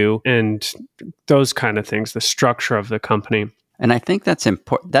to, and those kind of things, the structure of the company. And I think that's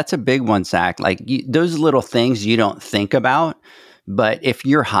important. That's a big one, Zach. Like those little things you don't think about, but if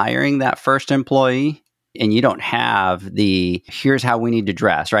you're hiring that first employee, and you don't have here's how we need to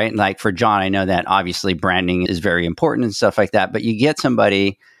dress, right? And like for John, I know that obviously branding is very important and stuff like that, but you get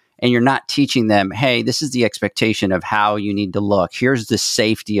somebody and you're not teaching them, hey, this is the expectation of how you need to look. Here's the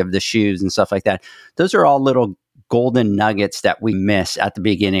safety of the shoes and stuff like that. Those are all little golden nuggets that we miss at the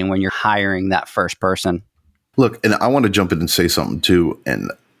beginning when you're hiring that first person. Look, and I want to jump in and say something too,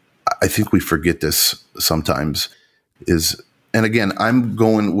 and I think we forget this sometimes, and again, I'm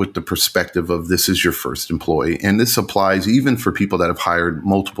going with the perspective of this is your first employee. And this applies even for people that have hired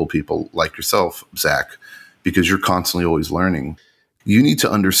multiple people like yourself, Zach, because you're constantly always learning. You need to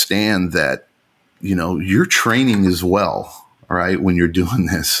understand that, you're training as well, all right, when you're doing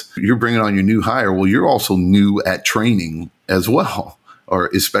this. You're bringing on your new hire. Well, you're also new at training as well, or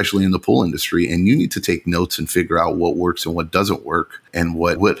especially in the pool industry. And you need to take notes and figure out what works and what doesn't work, and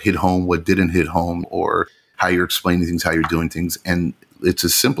what hit home, what didn't hit home, or how you're explaining things, how you're doing things. And It's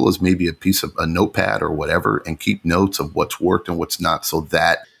as simple as maybe a piece of a notepad or whatever, and keep notes of what's worked and what's not, so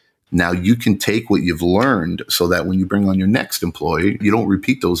that now you can take what you've learned so that when you bring on your next employee, you don't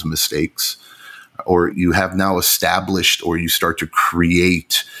repeat those mistakes, or you have now established, or you start to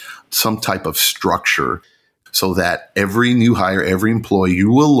create some type of structure so that every new hire, every employee,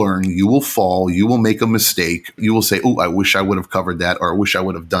 you will learn, you will fall, you will make a mistake. You will say, oh, I wish I would have covered that, or I wish I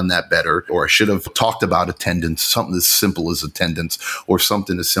would have done that better, or I should have talked about attendance, something as simple as attendance, or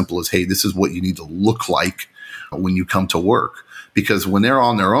something as simple as, hey, this is what you need to look like when you come to work. Because when they're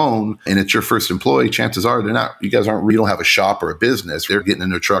on their own and it's your first employee, chances are you don't have a shop or a business. They're getting in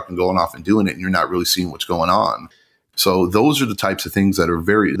their truck and going off and doing it, and you're not really seeing what's going on. So those are the types of things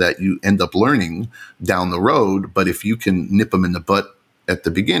that you end up learning down the road. But if you can nip them in the butt at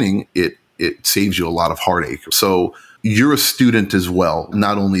the beginning, it saves you a lot of heartache. So you're a student as well,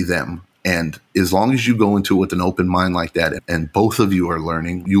 not only them. And as long as you go into it with an open mind like that, and both of you are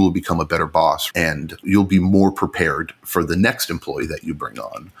learning, you will become a better boss, and you'll be more prepared for the next employee that you bring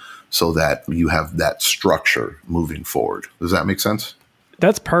on, so that you have that structure moving forward. Does that make sense?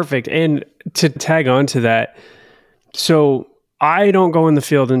 That's perfect. And to tag on to that, so I don't go in the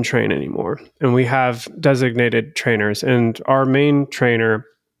field and train anymore, and we have designated trainers. And our main trainer,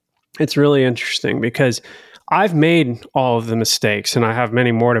 it's really interesting because I've made all of the mistakes and I have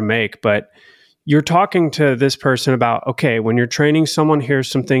many more to make, but you're talking to this person about, okay, when you're training someone, here's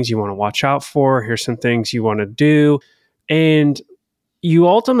some things you want to watch out for. Here's some things you want to do. And you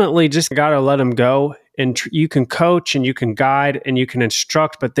ultimately just got to let them go, and you can coach and you can guide and you can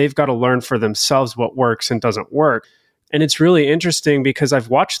instruct, but they've got to learn for themselves what works and doesn't work. And it's really interesting because I've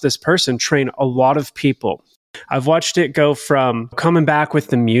watched this person train a lot of people. I've watched it go from coming back with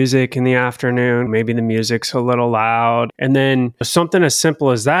the music in the afternoon, maybe the music's a little loud, and then something as simple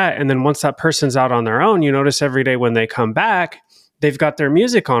as that. And then once that person's out on their own, you notice every day when they come back, they've got their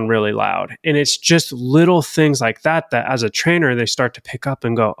music on really loud. And it's just little things like that as a trainer, they start to pick up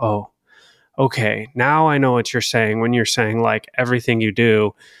and go, oh, okay, now I know what you're saying when you're saying like everything you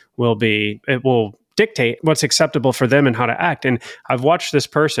do it will dictate what's acceptable for them and how to act. And I've watched this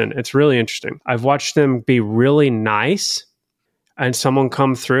person. It's really interesting. I've watched them be really nice and someone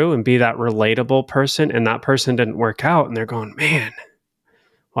come through and be that relatable person, and that person didn't work out. And they're going, man,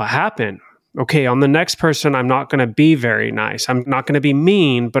 what happened? Okay, on the next person, I'm not going to be very nice. I'm not going to be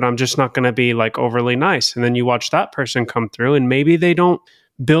mean, but I'm just not going to be like overly nice. And then you watch that person come through, and maybe they don't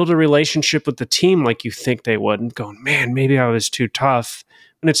build a relationship with the team like you think they would, and going, man, maybe I was too tough.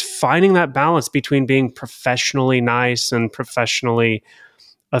 And it's finding that balance between being professionally nice and professionally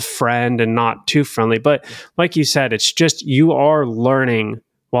a friend and not too friendly. But like you said, it's just you are learning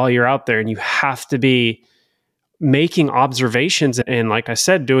while you're out there, and you have to be making observations and, like I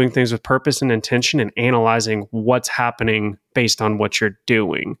said, doing things with purpose and intention and analyzing what's happening based on what you're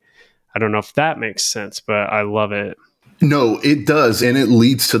doing. I don't know if that makes sense, but I love it. No, it does. And it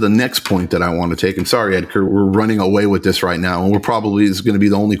leads to the next point that I want to take. And sorry, Edgar, we're running away with this right now. And is going to be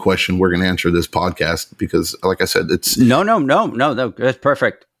the only question we're going to answer this podcast because, like I said, it's... No, that's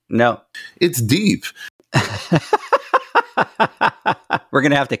perfect. No. It's deep. We're going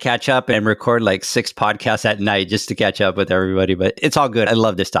to have to catch up and record like 6 podcasts at night just to catch up with everybody. But it's all good. I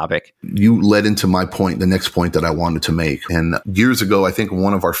love this topic. You led into my point, the next point that I wanted to make. And years ago, I think in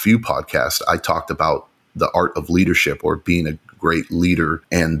one of our few podcasts, I talked about the art of leadership, or being a great leader,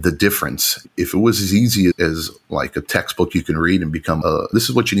 and the difference. If it was as easy as like a textbook you can read and become this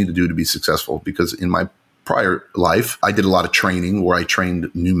is what you need to do to be successful. Because in my prior life, I did a lot of training where I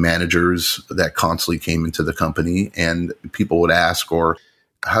trained new managers that constantly came into the company, and people would ask, or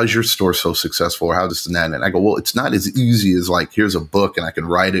how's your store so successful, or how this and that? And I go, well, it's not as easy as like, here's a book and I can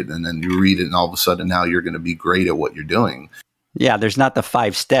write it, and then you read it, and all of a sudden now you're going to be great at what you're doing. Yeah, there's not the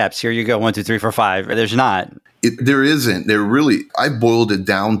 5 steps. Here you go, 1, 2, 3, 4, 5. There's not. There isn't. I boiled it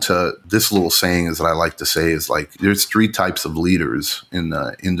down to this little saying is that I like to say is like, there's 3 types of leaders in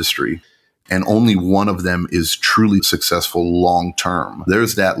the industry, and only one of them is truly successful long term.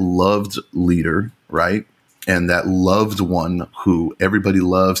 There's that loved leader, right? And that loved one who everybody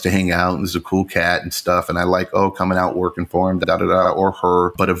loves to hang out and is a cool cat and stuff. And I like, coming out working for him, or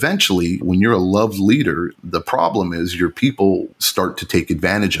her. But eventually, when you're a loved leader, the problem is your people start to take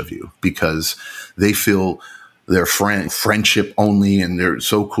advantage of you because they feel their friendship only, and they're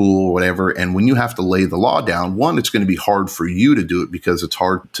so cool or whatever. And when you have to lay the law down, one, it's going to be hard for you to do it because it's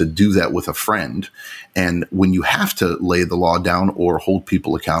hard to do that with a friend. And when you have to lay the law down or hold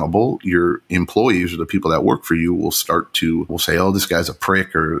people accountable, your employees or the people that work for you will say, oh, this guy's a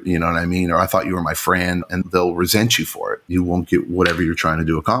prick, or you know what I mean? Or I thought you were my friend, and they'll resent you for it. You won't get whatever you're trying to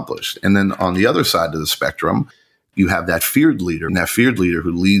do accomplished. And then on the other side of the spectrum, You have that feared leader, and that feared leader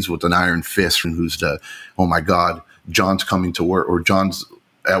who leads with an iron fist and who's the, oh my God, John's coming to work, or John's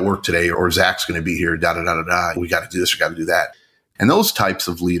at work today, or Zach's going to be here, da-da-da-da-da. We got to do this, we got to do that. And those types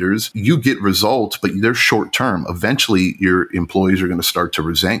of leaders, you get results, but they're short term. Eventually, your employees are going to start to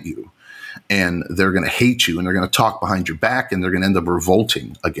resent you, and they're going to hate you, and they're going to talk behind your back, and they're going to end up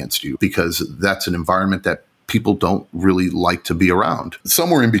revolting against you, because that's an environment that people don't really like to be around.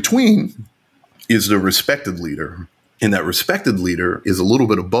 Somewhere in between is the respected leader. And that respected leader is a little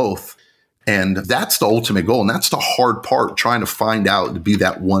bit of both. And that's the ultimate goal. And that's the hard part, trying to find out to be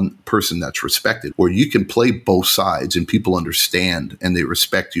that one person that's respected, where you can play both sides and people understand and they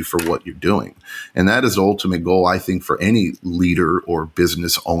respect you for what you're doing. And that is the ultimate goal, I think, for any leader or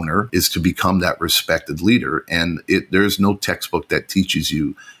business owner, is to become that respected leader. And there's no textbook that teaches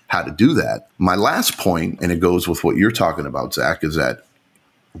you how to do that. My last point, and it goes with what you're talking about, Zach, is that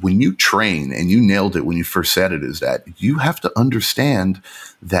when you train, and you nailed it when you first said it, is that you have to understand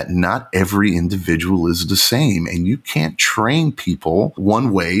that not every individual is the same, and you can't train people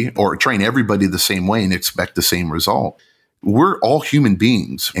one way or train everybody the same way and expect the same result. We're all human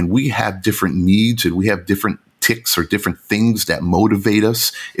beings, and we have different needs, and we have different ticks or different things that motivate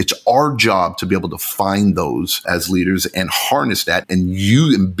us. It's our job to be able to find those as leaders and harness that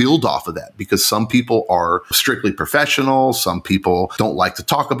and build off of that, because some people are strictly professional. Some people don't like to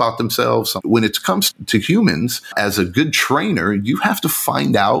talk about themselves. When it comes to humans, as a good trainer, you have to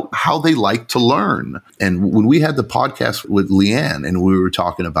find out how they like to learn. And when we had the podcast with Leanne and we were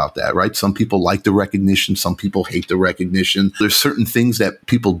talking about that, right? Some people like the recognition. Some people hate the recognition. There's certain things that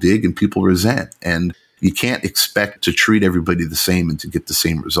people dig and people resent. And you can't expect to treat everybody the same and to get the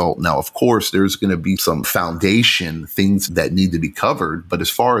same result. Now, of course, there's going to be some foundation things that need to be covered. But as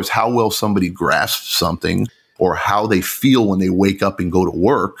far as how well somebody grasps something, or how they feel when they wake up and go to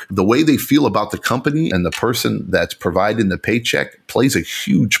work, the way they feel about the company and the person that's providing the paycheck plays a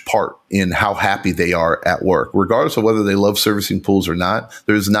huge part in how happy they are at work. Regardless of whether they love servicing pools or not,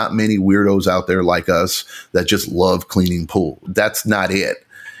 there's not many weirdos out there like us that just love cleaning pool. That's not it.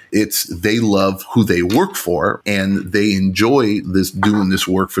 It's they love who they work for, and they enjoy doing this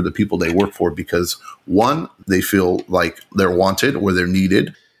work for the people they work for, because one, they feel like they're wanted or they're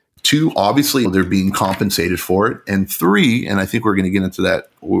needed. Two, obviously they're being compensated for it. And three, and I think we're going to get into that,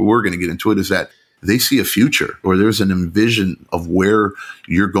 is that they see a future, or there's an envision of where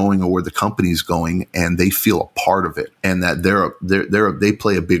you're going or where the company's going, and they feel a part of it, and that they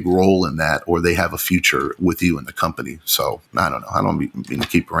play a big role in that, or they have a future with you in the company. So I don't know. I don't mean to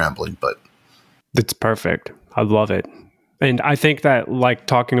keep rambling, but it's perfect. I love it. And I think that, like,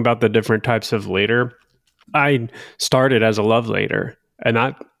 talking about the different types of leader, I started as a love leader, and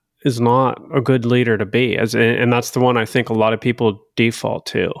that is not a good leader to be. And that's the one I think a lot of people default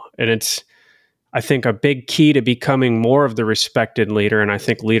to. And it's, I think, a big key to becoming more of the respected leader. And I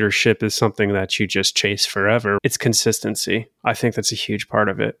think leadership is something that you just chase forever. It's consistency. I think that's a huge part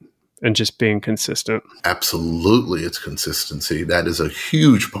of it. And just being consistent. Absolutely. It's consistency. That is a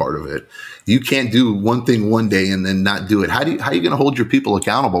huge part of it. You can't do one thing one day and then not do it. How are you going to hold your people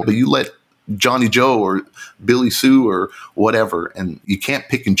accountable? But you let Johnny Joe or Billy Sue or whatever, and you can't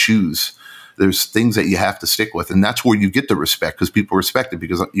pick and choose. There's things that you have to stick with. And that's where you get the respect, because people respect it,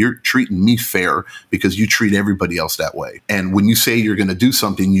 because you're treating me fair because you treat everybody else that way. And when you say you're going to do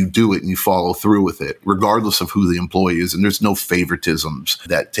something, you do it and you follow through with it, regardless of who the employee is. And there's no favoritisms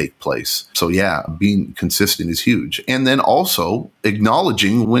that take place. So yeah, being consistent is huge. And then also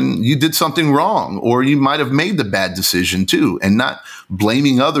acknowledging when you did something wrong, or you might have made the bad decision too, and not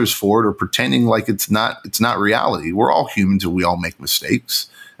blaming others for it or pretending like it's not reality. We're all humans and we all make mistakes.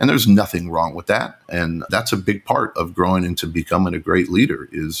 And there's nothing wrong with that. And that's a big part of growing into becoming a great leader,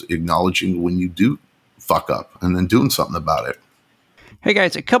 is acknowledging when you do fuck up and then doing something about it. Hey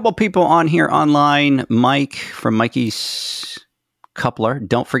guys, a couple people on here online. Mike from Mikey's Coupler.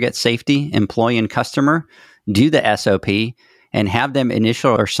 Don't forget safety, employee and customer. Do the SOP and have them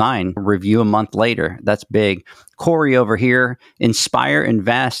initial or sign, review a month later. That's big. Corey over here, inspire,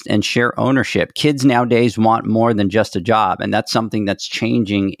 invest, and share ownership. Kids nowadays want more than just a job, and that's something that's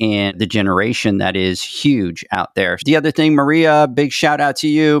changing in the generation that is huge out there. The other thing, Maria, big shout out to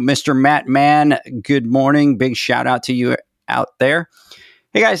you. Mr. Matt Mann, good morning. Big shout out to you out there.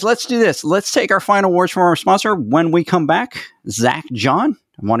 Hey guys, let's do this. Let's take our final words from our sponsor. When we come back, Zach, John,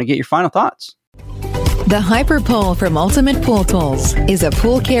 I want to get your final thoughts. The Hyper Pole from Ultimate Pool Tools is a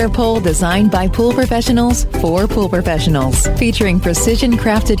pool care pole designed by pool professionals for pool professionals, featuring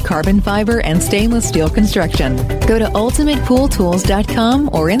precision-crafted carbon fiber and stainless steel construction. Go to ultimatepooltools.com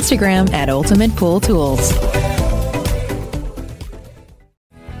or Instagram at Ultimate Pool Tools.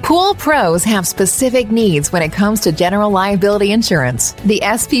 Pool pros have specific needs when it comes to general liability insurance. The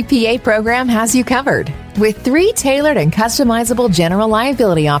SPPA program has you covered. With 3 tailored and customizable general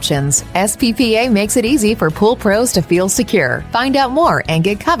liability options, SPPA makes it easy for pool pros to feel secure. Find out more and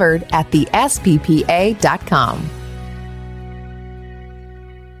get covered at thesppa.com.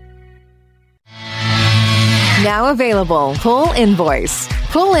 Now available, Pool Invoice.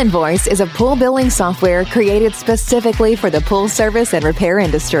 Pool Invoice is a pool billing software created specifically for the pool service and repair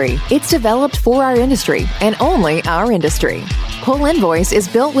industry. It's developed for our industry and only our industry. Pool Invoice is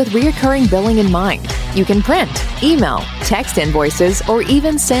built with recurring billing in mind. You can print, email, text invoices, or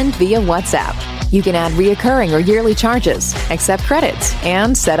even send via WhatsApp. You can add reoccurring or yearly charges, accept credits,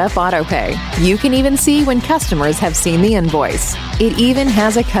 and set up autopay. You can even see when customers have seen the invoice. It even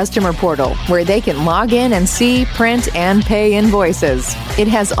has a customer portal where they can log in and see, print, and pay invoices. It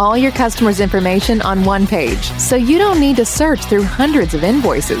has all your customers' information on one page, so you don't need to search through hundreds of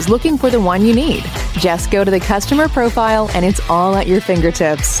invoices looking for the one you need. Just go to the customer profile and it's all at your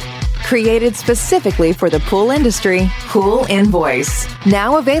fingertips. Created specifically for the pool industry, Pool Invoice.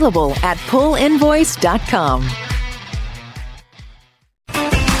 Now available at poolinvoice.com.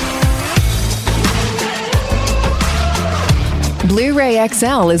 Blu-ray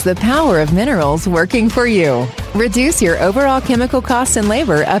XL is the power of minerals working for you. Reduce your overall chemical costs and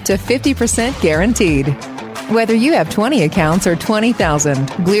labor up to 50% guaranteed. Whether you have 20 accounts or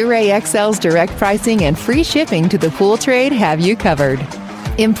 20,000, Blu-ray XL's direct pricing and free shipping to the pool trade have you covered.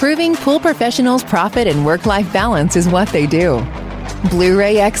 Improving pool professionals' profit and work-life balance is what they do.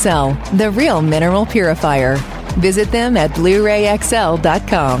 Blu-ray XL, the real mineral purifier. Visit them at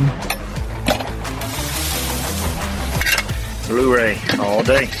BluRayXL.com. Blu-ray all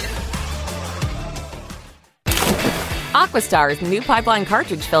day. Aquastar's new pipeline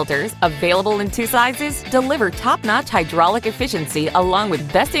cartridge filters, available in 2 sizes, deliver top-notch hydraulic efficiency along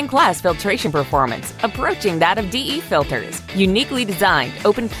with best-in-class filtration performance, approaching that of DE filters. Uniquely designed,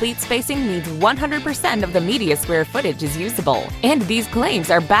 open pleat spacing means 100% of the media square footage is usable. And these claims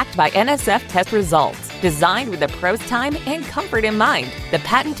are backed by NSF test results. Designed with the pro's time and comfort in mind, the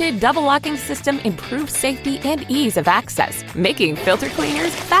patented double locking system improves safety and ease of access, making filter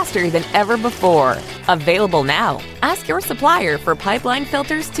cleaners faster than ever before. Available now. Ask your supplier for pipeline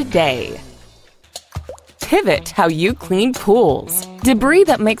filters today. Pivot how you clean pools. Debris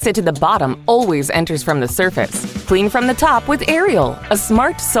that makes it to the bottom always enters from the surface. Clean from the top with Ariel, a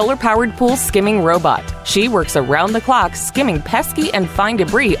smart solar-powered pool skimming robot. She works around the clock skimming pesky and fine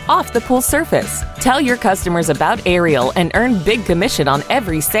debris off the pool surface. Tell your customers about Ariel and earn big commission on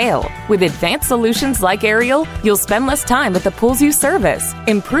every sale. With advanced solutions like Ariel, you'll spend less time at the pools you service,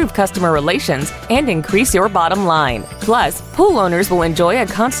 improve customer relations, and increase your bottom line. Plus, pool owners will enjoy a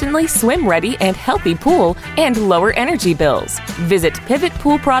constantly swim-ready and healthy pool and lower energy bills. Visit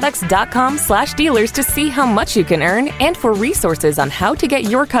pivotpoolproducts.com/dealers to see how much you can earn and for resources on how to get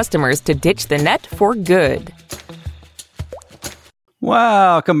your customers to ditch the net for good.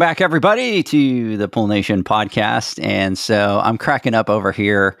 Welcome back, everybody, to the Pool Nation podcast. And so I'm cracking up over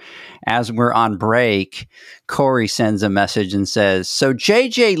here as we're on break. Corey sends a message and says, so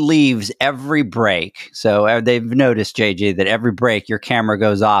JJ leaves every break. So they've noticed, JJ, that every break your camera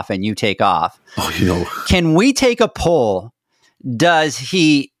goes off and you take off. Oh, you know. Can we take a poll? Does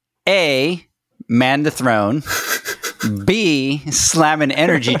he A, man the throne, B, slam an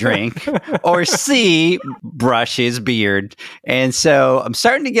energy drink, or C, brush his beard? And so I'm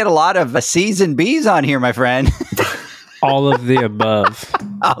starting to get a lot of C's and B's on here, my friend. All of the above.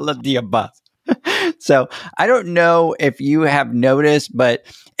 All of the above. So I don't know if you have noticed, but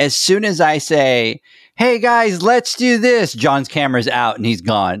as soon as I say, hey guys, let's do this, John's camera's out and he's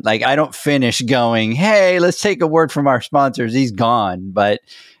gone. Like, I don't finish going, hey, let's take a word from our sponsors. He's gone. But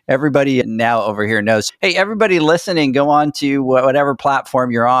everybody now over here knows. Hey, everybody listening, go on to whatever platform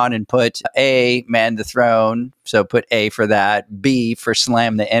you're on and put A, man the throne. So put A for that, B for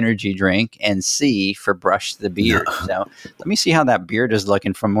slam the energy drink, and C for brush the beard. Yeah. So let me see how that beard is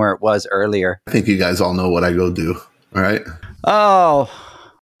looking from where it was earlier. I think you guys all know what I go do. All right. Oh,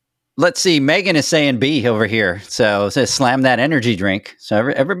 let's see. Megan is saying B over here. So it says slam that energy drink. So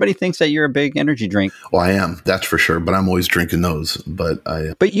everybody thinks that you're a big energy drink. Well, I am. That's for sure. But I'm always drinking those. But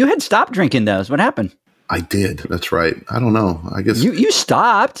you had stopped drinking those. What happened? I did. That's right. I don't know. I guess you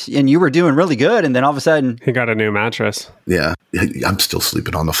stopped and you were doing really good. And then all of a sudden he got a new mattress. Yeah. I'm still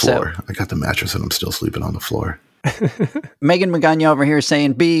sleeping on the floor. I got the mattress and I'm still sleeping on the floor. Megan Magana over here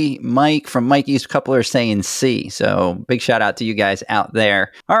saying B. Mike from Mikey's Coupler saying C. So big shout out to you guys out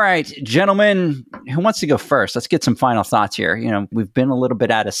there. All right, gentlemen, who wants to go first? Let's get some final thoughts here. You know, we've been a little bit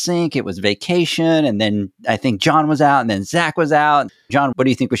out of sync. It was vacation, and then I think John was out, and then Zach was out. John, what do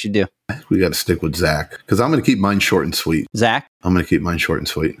you think we should do? We got to stick with Zach because I'm going to keep mine short and sweet. Zach? I'm going to keep mine short and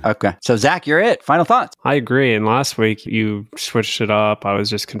sweet. Okay. So Zach, you're it. Final thoughts. I agree. And last week you switched it up. I was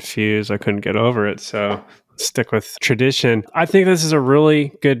just confused. I couldn't get over it. So stick with tradition. I think this is a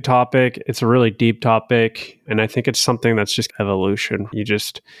really good topic. It's a really deep topic. And I think it's something that's just evolution. You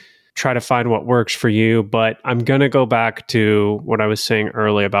just try to find what works for you. But I'm going to go back to what I was saying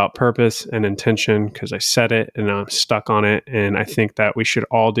earlier about purpose and intention because I said it and I'm stuck on it. And I think that we should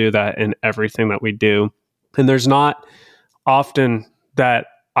all do that in everything that we do. And there's not often that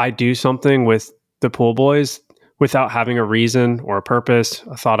I do something with the pool boys without having a reason or a purpose,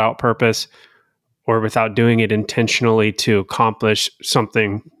 a thought out purpose, or without doing it intentionally to accomplish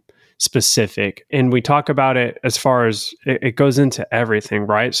something specific. And we talk about it as far as it goes into everything,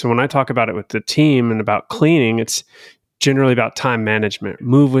 right? So when I talk about it with the team and about cleaning, it's generally about time management,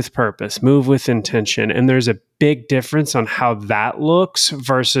 move with purpose, move with intention. And there's a big difference on how that looks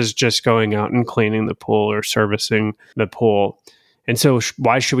versus just going out and cleaning the pool or servicing the pool. And so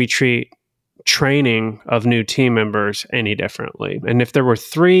why should we treat training of new team members any differently? And if there were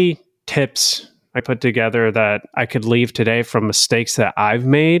 3 tips I put together that I could leave today from mistakes that I've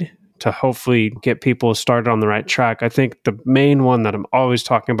made to hopefully get people started on the right track, I think the main one that I'm always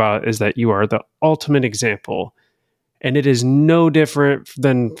talking about is that you are the ultimate example. And it is no different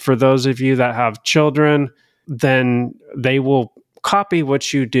than for those of you that have children, then they will copy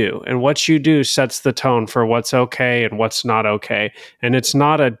what you do. And what you do sets the tone for what's okay and what's not okay. And it's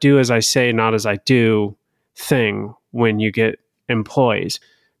not a do as I say, not as I do thing when you get employees.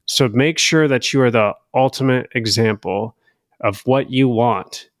 So make sure that you are the ultimate example of what you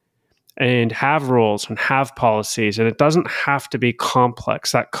want and have rules and have policies. And it doesn't have to be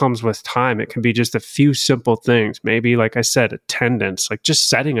complex. That comes with time. It can be just a few simple things. Maybe, like I said, attendance, like just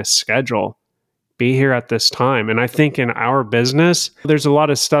setting a schedule. Be here at this time. And I think in our business, there's a lot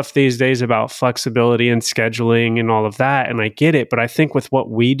of stuff these days about flexibility and scheduling and all of that. And I get it. But I think with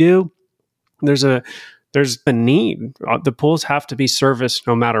what we do, there's a need. The pools have to be serviced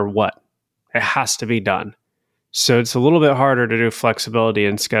no matter what. It has to be done. So it's a little bit harder to do flexibility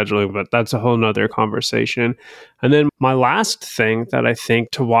and scheduling, but that's a whole nother conversation. And then my last thing that I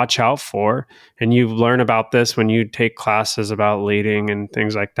think to watch out for, and you learn about this when you take classes about leading and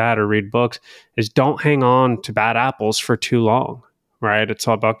things like that or read books, is don't hang on to bad apples for too long, right? It's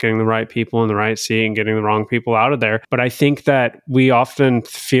all about getting the right people in the right seat and getting the wrong people out of there. But I think that we often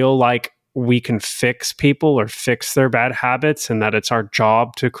feel like we can fix people or fix their bad habits and that it's our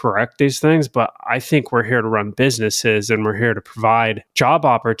job to correct these things. But I think we're here to run businesses and we're here to provide job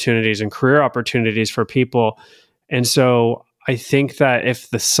opportunities and career opportunities for people. And so I think that if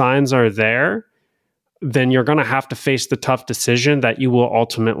the signs are there, then you're going to have to face the tough decision that you will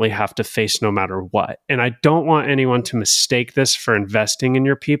ultimately have to face no matter what. And I don't want anyone to mistake this for investing in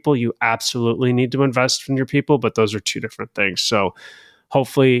your people. You absolutely need to invest in your people, but those are 2 different things. So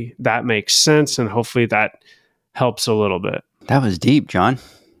hopefully that makes sense and hopefully that helps a little bit. That was deep, John.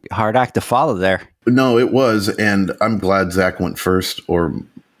 Hard act to follow there. No, it was. And I'm glad Zach went first, or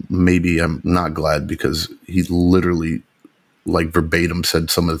maybe I'm not glad because he literally like verbatim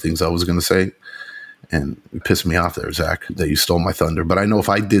said some of the things I was going to say. And it pissed me off there, Zach, that you stole my thunder. But I know if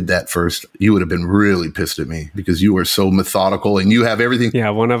I did that first, you would have been really pissed at me because you were so methodical and you have everything. Yeah,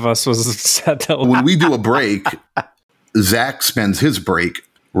 one of us was upset. When we do a break, Zach spends his break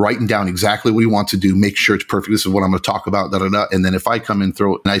writing down exactly what he wants to do, make sure it's perfect. This is what I'm going to talk about, da-da-da. And then if I come and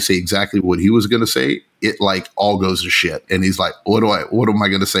throw it and I say exactly what he was going to say, it like all goes to shit. And he's like, what am I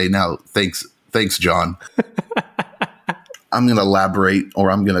going to say now? Thanks, John. I'm going to elaborate,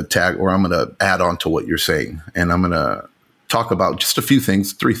 or I'm going to tag, or I'm going to add on to what you're saying. And I'm going to talk about just a few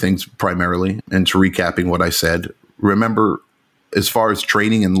things, 3 things primarily. And to recapping what I said, remember, as far as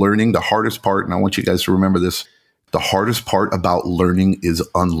training and learning, the hardest part, and I want you guys to remember this, the hardest part about learning is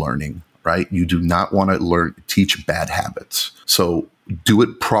unlearning, right? You do not want to teach bad habits. So do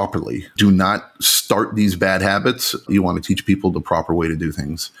it properly. Do not start these bad habits. You want to teach people the proper way to do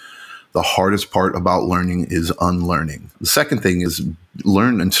things. The hardest part about learning is unlearning. The second thing is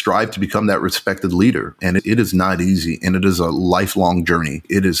learn and strive to become that respected leader. And it is not easy, and it is a lifelong journey.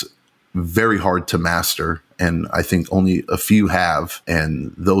 It is very hard to master. And I think only a few have.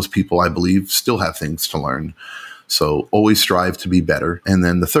 And those people, I believe, still have things to learn. So always strive to be better. And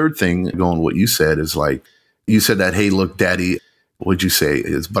then the third thing, going what you said, is like, you said that, hey, look, Daddy, what'd you say?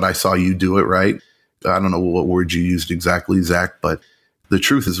 Is, but I saw you do it, right? I don't know what word you used exactly, Zach, but the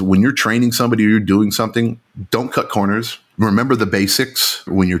truth is when you're training somebody or you're doing something, don't cut corners. Remember the basics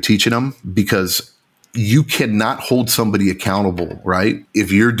when you're teaching them, because you cannot hold somebody accountable, right?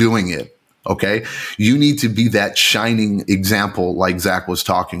 If you're doing it. Okay. You need to be that shining example like Zach was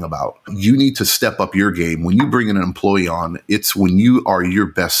talking about. You need to step up your game. When you bring an employee on, it's when you are your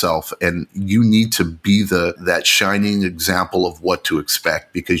best self, and you need to be that shining example of what to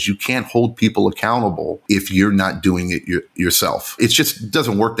expect, because you can't hold people accountable if you're not doing it yourself. It just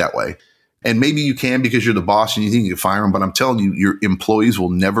doesn't work that way. And maybe you can because you're the boss and you think you can fire them, but I'm telling you, your employees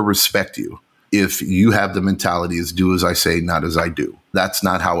will never respect you if you have the mentality is do as I say, not as I do. That's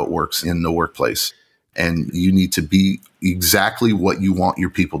not how it works in the workplace. And you need to be exactly what you want your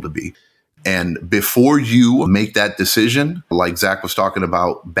people to be. And before you make that decision, like Zach was talking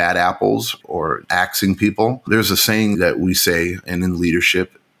about bad apples or axing people, there's a saying that we say, and in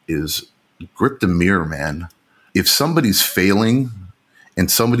leadership, is grip the mirror, man. If somebody's failing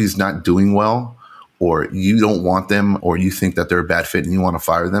and somebody's not doing well, or you don't want them, or you think that they're a bad fit and you want to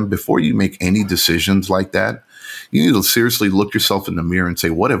fire them, before you make any decisions like that, you need to seriously look yourself in the mirror and say,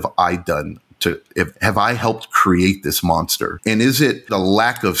 what have I done have I helped create this monster? And is it a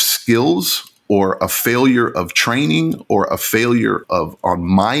lack of skills or a failure of training or a failure on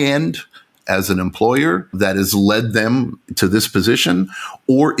my end as an employer that has led them to this position?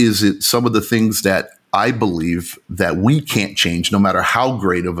 Or is it some of the things that I believe that we can't change no matter how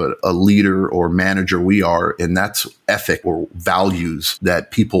great of a leader or manager we are, and that's ethic or values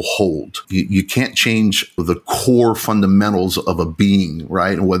that people hold. You can't change the core fundamentals of a being,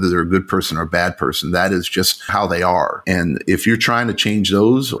 right? And whether they're a good person or a bad person, that is just how they are. And if you're trying to change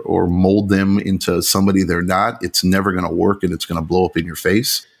those or mold them into somebody they're not, it's never going to work, and it's going to blow up in your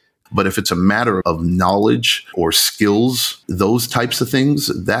face. But if it's a matter of knowledge or skills, those types of things,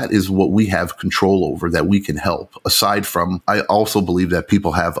 that is what we have control over, that we can help. Aside from, I also believe that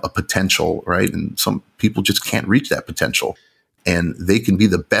people have a potential, right? And some people just can't reach that potential. And they can be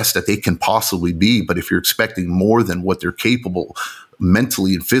the best that they can possibly be. But if you're expecting more than what they're capable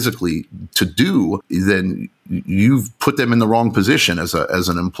mentally and physically to do, then you've put them in the wrong position as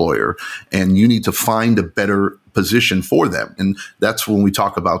an employer, and you need to find a better position for them. And that's when we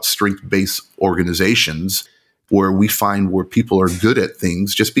talk about strength-based organizations, where we find where people are good at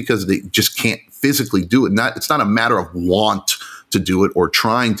things just because they just can't physically do it. It's not a matter of want to do it or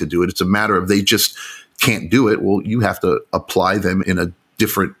trying to do it. It's a matter of they just can't do it. Well, you have to apply them in a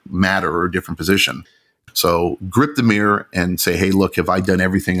different matter or a different position. So grip the mirror and say, hey, look, have I done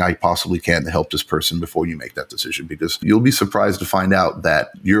everything I possibly can to help this person before you make that decision? Because you'll be surprised to find out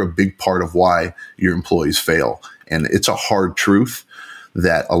that you're a big part of why your employees fail. And it's a hard truth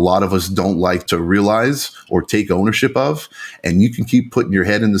that a lot of us don't like to realize or take ownership of. And you can keep putting your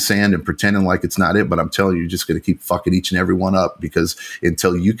head in the sand and pretending like it's not it. But I'm telling you, you're just going to keep fucking each and every one up, because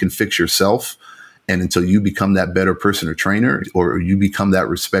until you can fix yourself, and until you become that better person or trainer, or you become that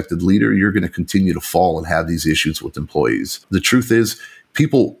respected leader, you're going to continue to fall and have these issues with employees. The truth is,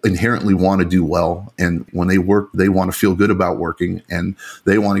 people inherently want to do well. And when they work, they want to feel good about working, and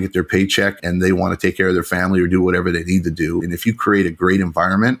they want to get their paycheck, and they want to take care of their family or do whatever they need to do. And if you create a great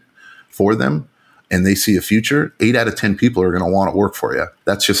environment for them and they see a future, 8 out of 10 people are going to want to work for you.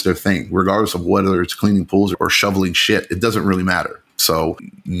 That's just their thing, regardless of whether it's cleaning pools or shoveling shit. It doesn't really matter. So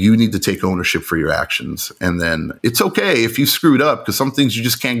you need to take ownership for your actions. And then it's okay if you screwed up, because some things you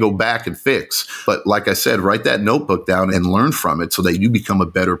just can't go back and fix. But like I said, write that notebook down and learn from it so that you become a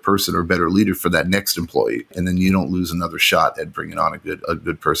better person or better leader for that next employee. And then you don't lose another shot at bringing on a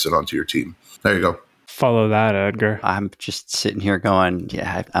good person onto your team. There you go. Follow that, Edgar. I'm just sitting here going,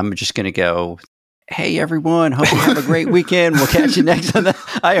 yeah, I'm just going to go, hey, everyone, hope you have a great weekend. We'll catch you next on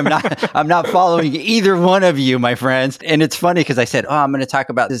I'm not following either one of you, my friends. And it's funny because I said, I'm going to talk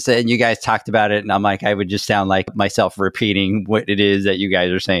about this, and you guys talked about it. And I'm like, I would just sound like myself repeating what it is that you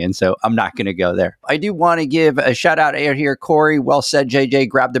guys are saying. So I'm not going to go there. I do want to give a shout out here. Corey, well said, JJ,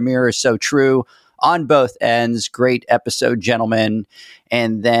 grab the mirror is so true. On both ends, great episode, gentlemen.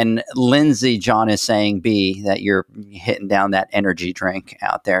 And then Lindsay, John is saying, B, that you're hitting down that energy drink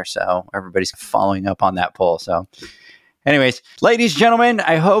out there. So everybody's following up on that poll. So anyways, ladies, gentlemen,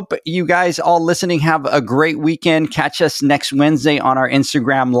 I hope you guys all listening have a great weekend. Catch us next Wednesday on our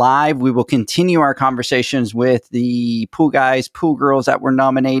Instagram Live. We will continue our conversations with the pool guys, pool girls that were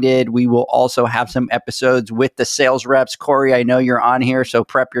nominated. We will also have some episodes with the sales reps. Corey, I know you're on here, so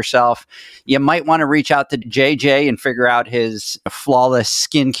prep yourself. You might want to reach out to JJ and figure out his flawless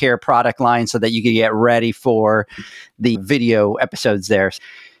skincare product line so that you can get ready for the video episodes there.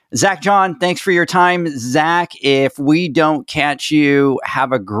 Zach, John, thanks for your time. Zach, if we don't catch you,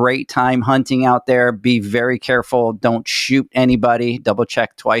 have a great time hunting out there. Be very careful. Don't shoot anybody. Double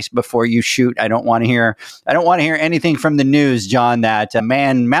check twice before you shoot. I don't want to hear anything from the news, John, that a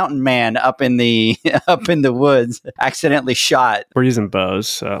mountain man up in the woods accidentally shot. We're using bows,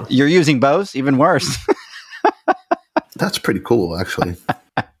 so. You're using bows? Even worse. That's pretty cool, actually.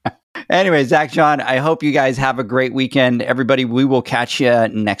 Anyway, Zach, John, I hope you guys have a great weekend. Everybody, we will catch you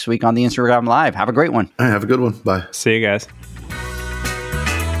next week on the Instagram Live. Have a great one. All right, have a good one. Bye. See you guys.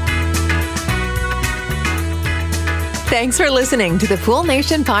 Thanks for listening to the Pool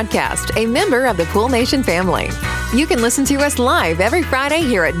Nation podcast, a member of the Pool Nation family. You can listen to us live every Friday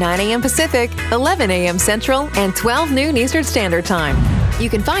here at 9 a.m. Pacific, 11 a.m. Central, and 12 noon Eastern Standard Time. You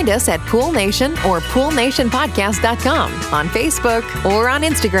can find us at Pool Nation or PoolNationPodcast.com, on Facebook, or on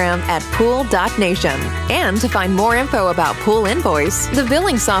Instagram at Pool.Nation. And to find more info about Pool Invoice, the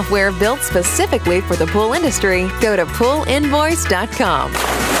billing software built specifically for the pool industry, go to PoolInvoice.com.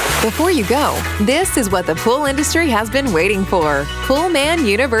 Before you go, this is what the pool industry has been waiting for.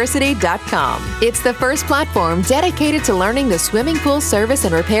 PoolmanUniversity.com. It's the first platform dedicated to learning the swimming pool service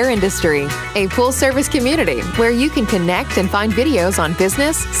and repair industry. A pool service community where you can connect and find videos on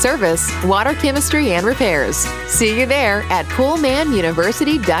business, service, water chemistry, and repairs. See you there at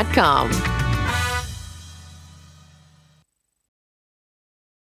PoolmanUniversity.com.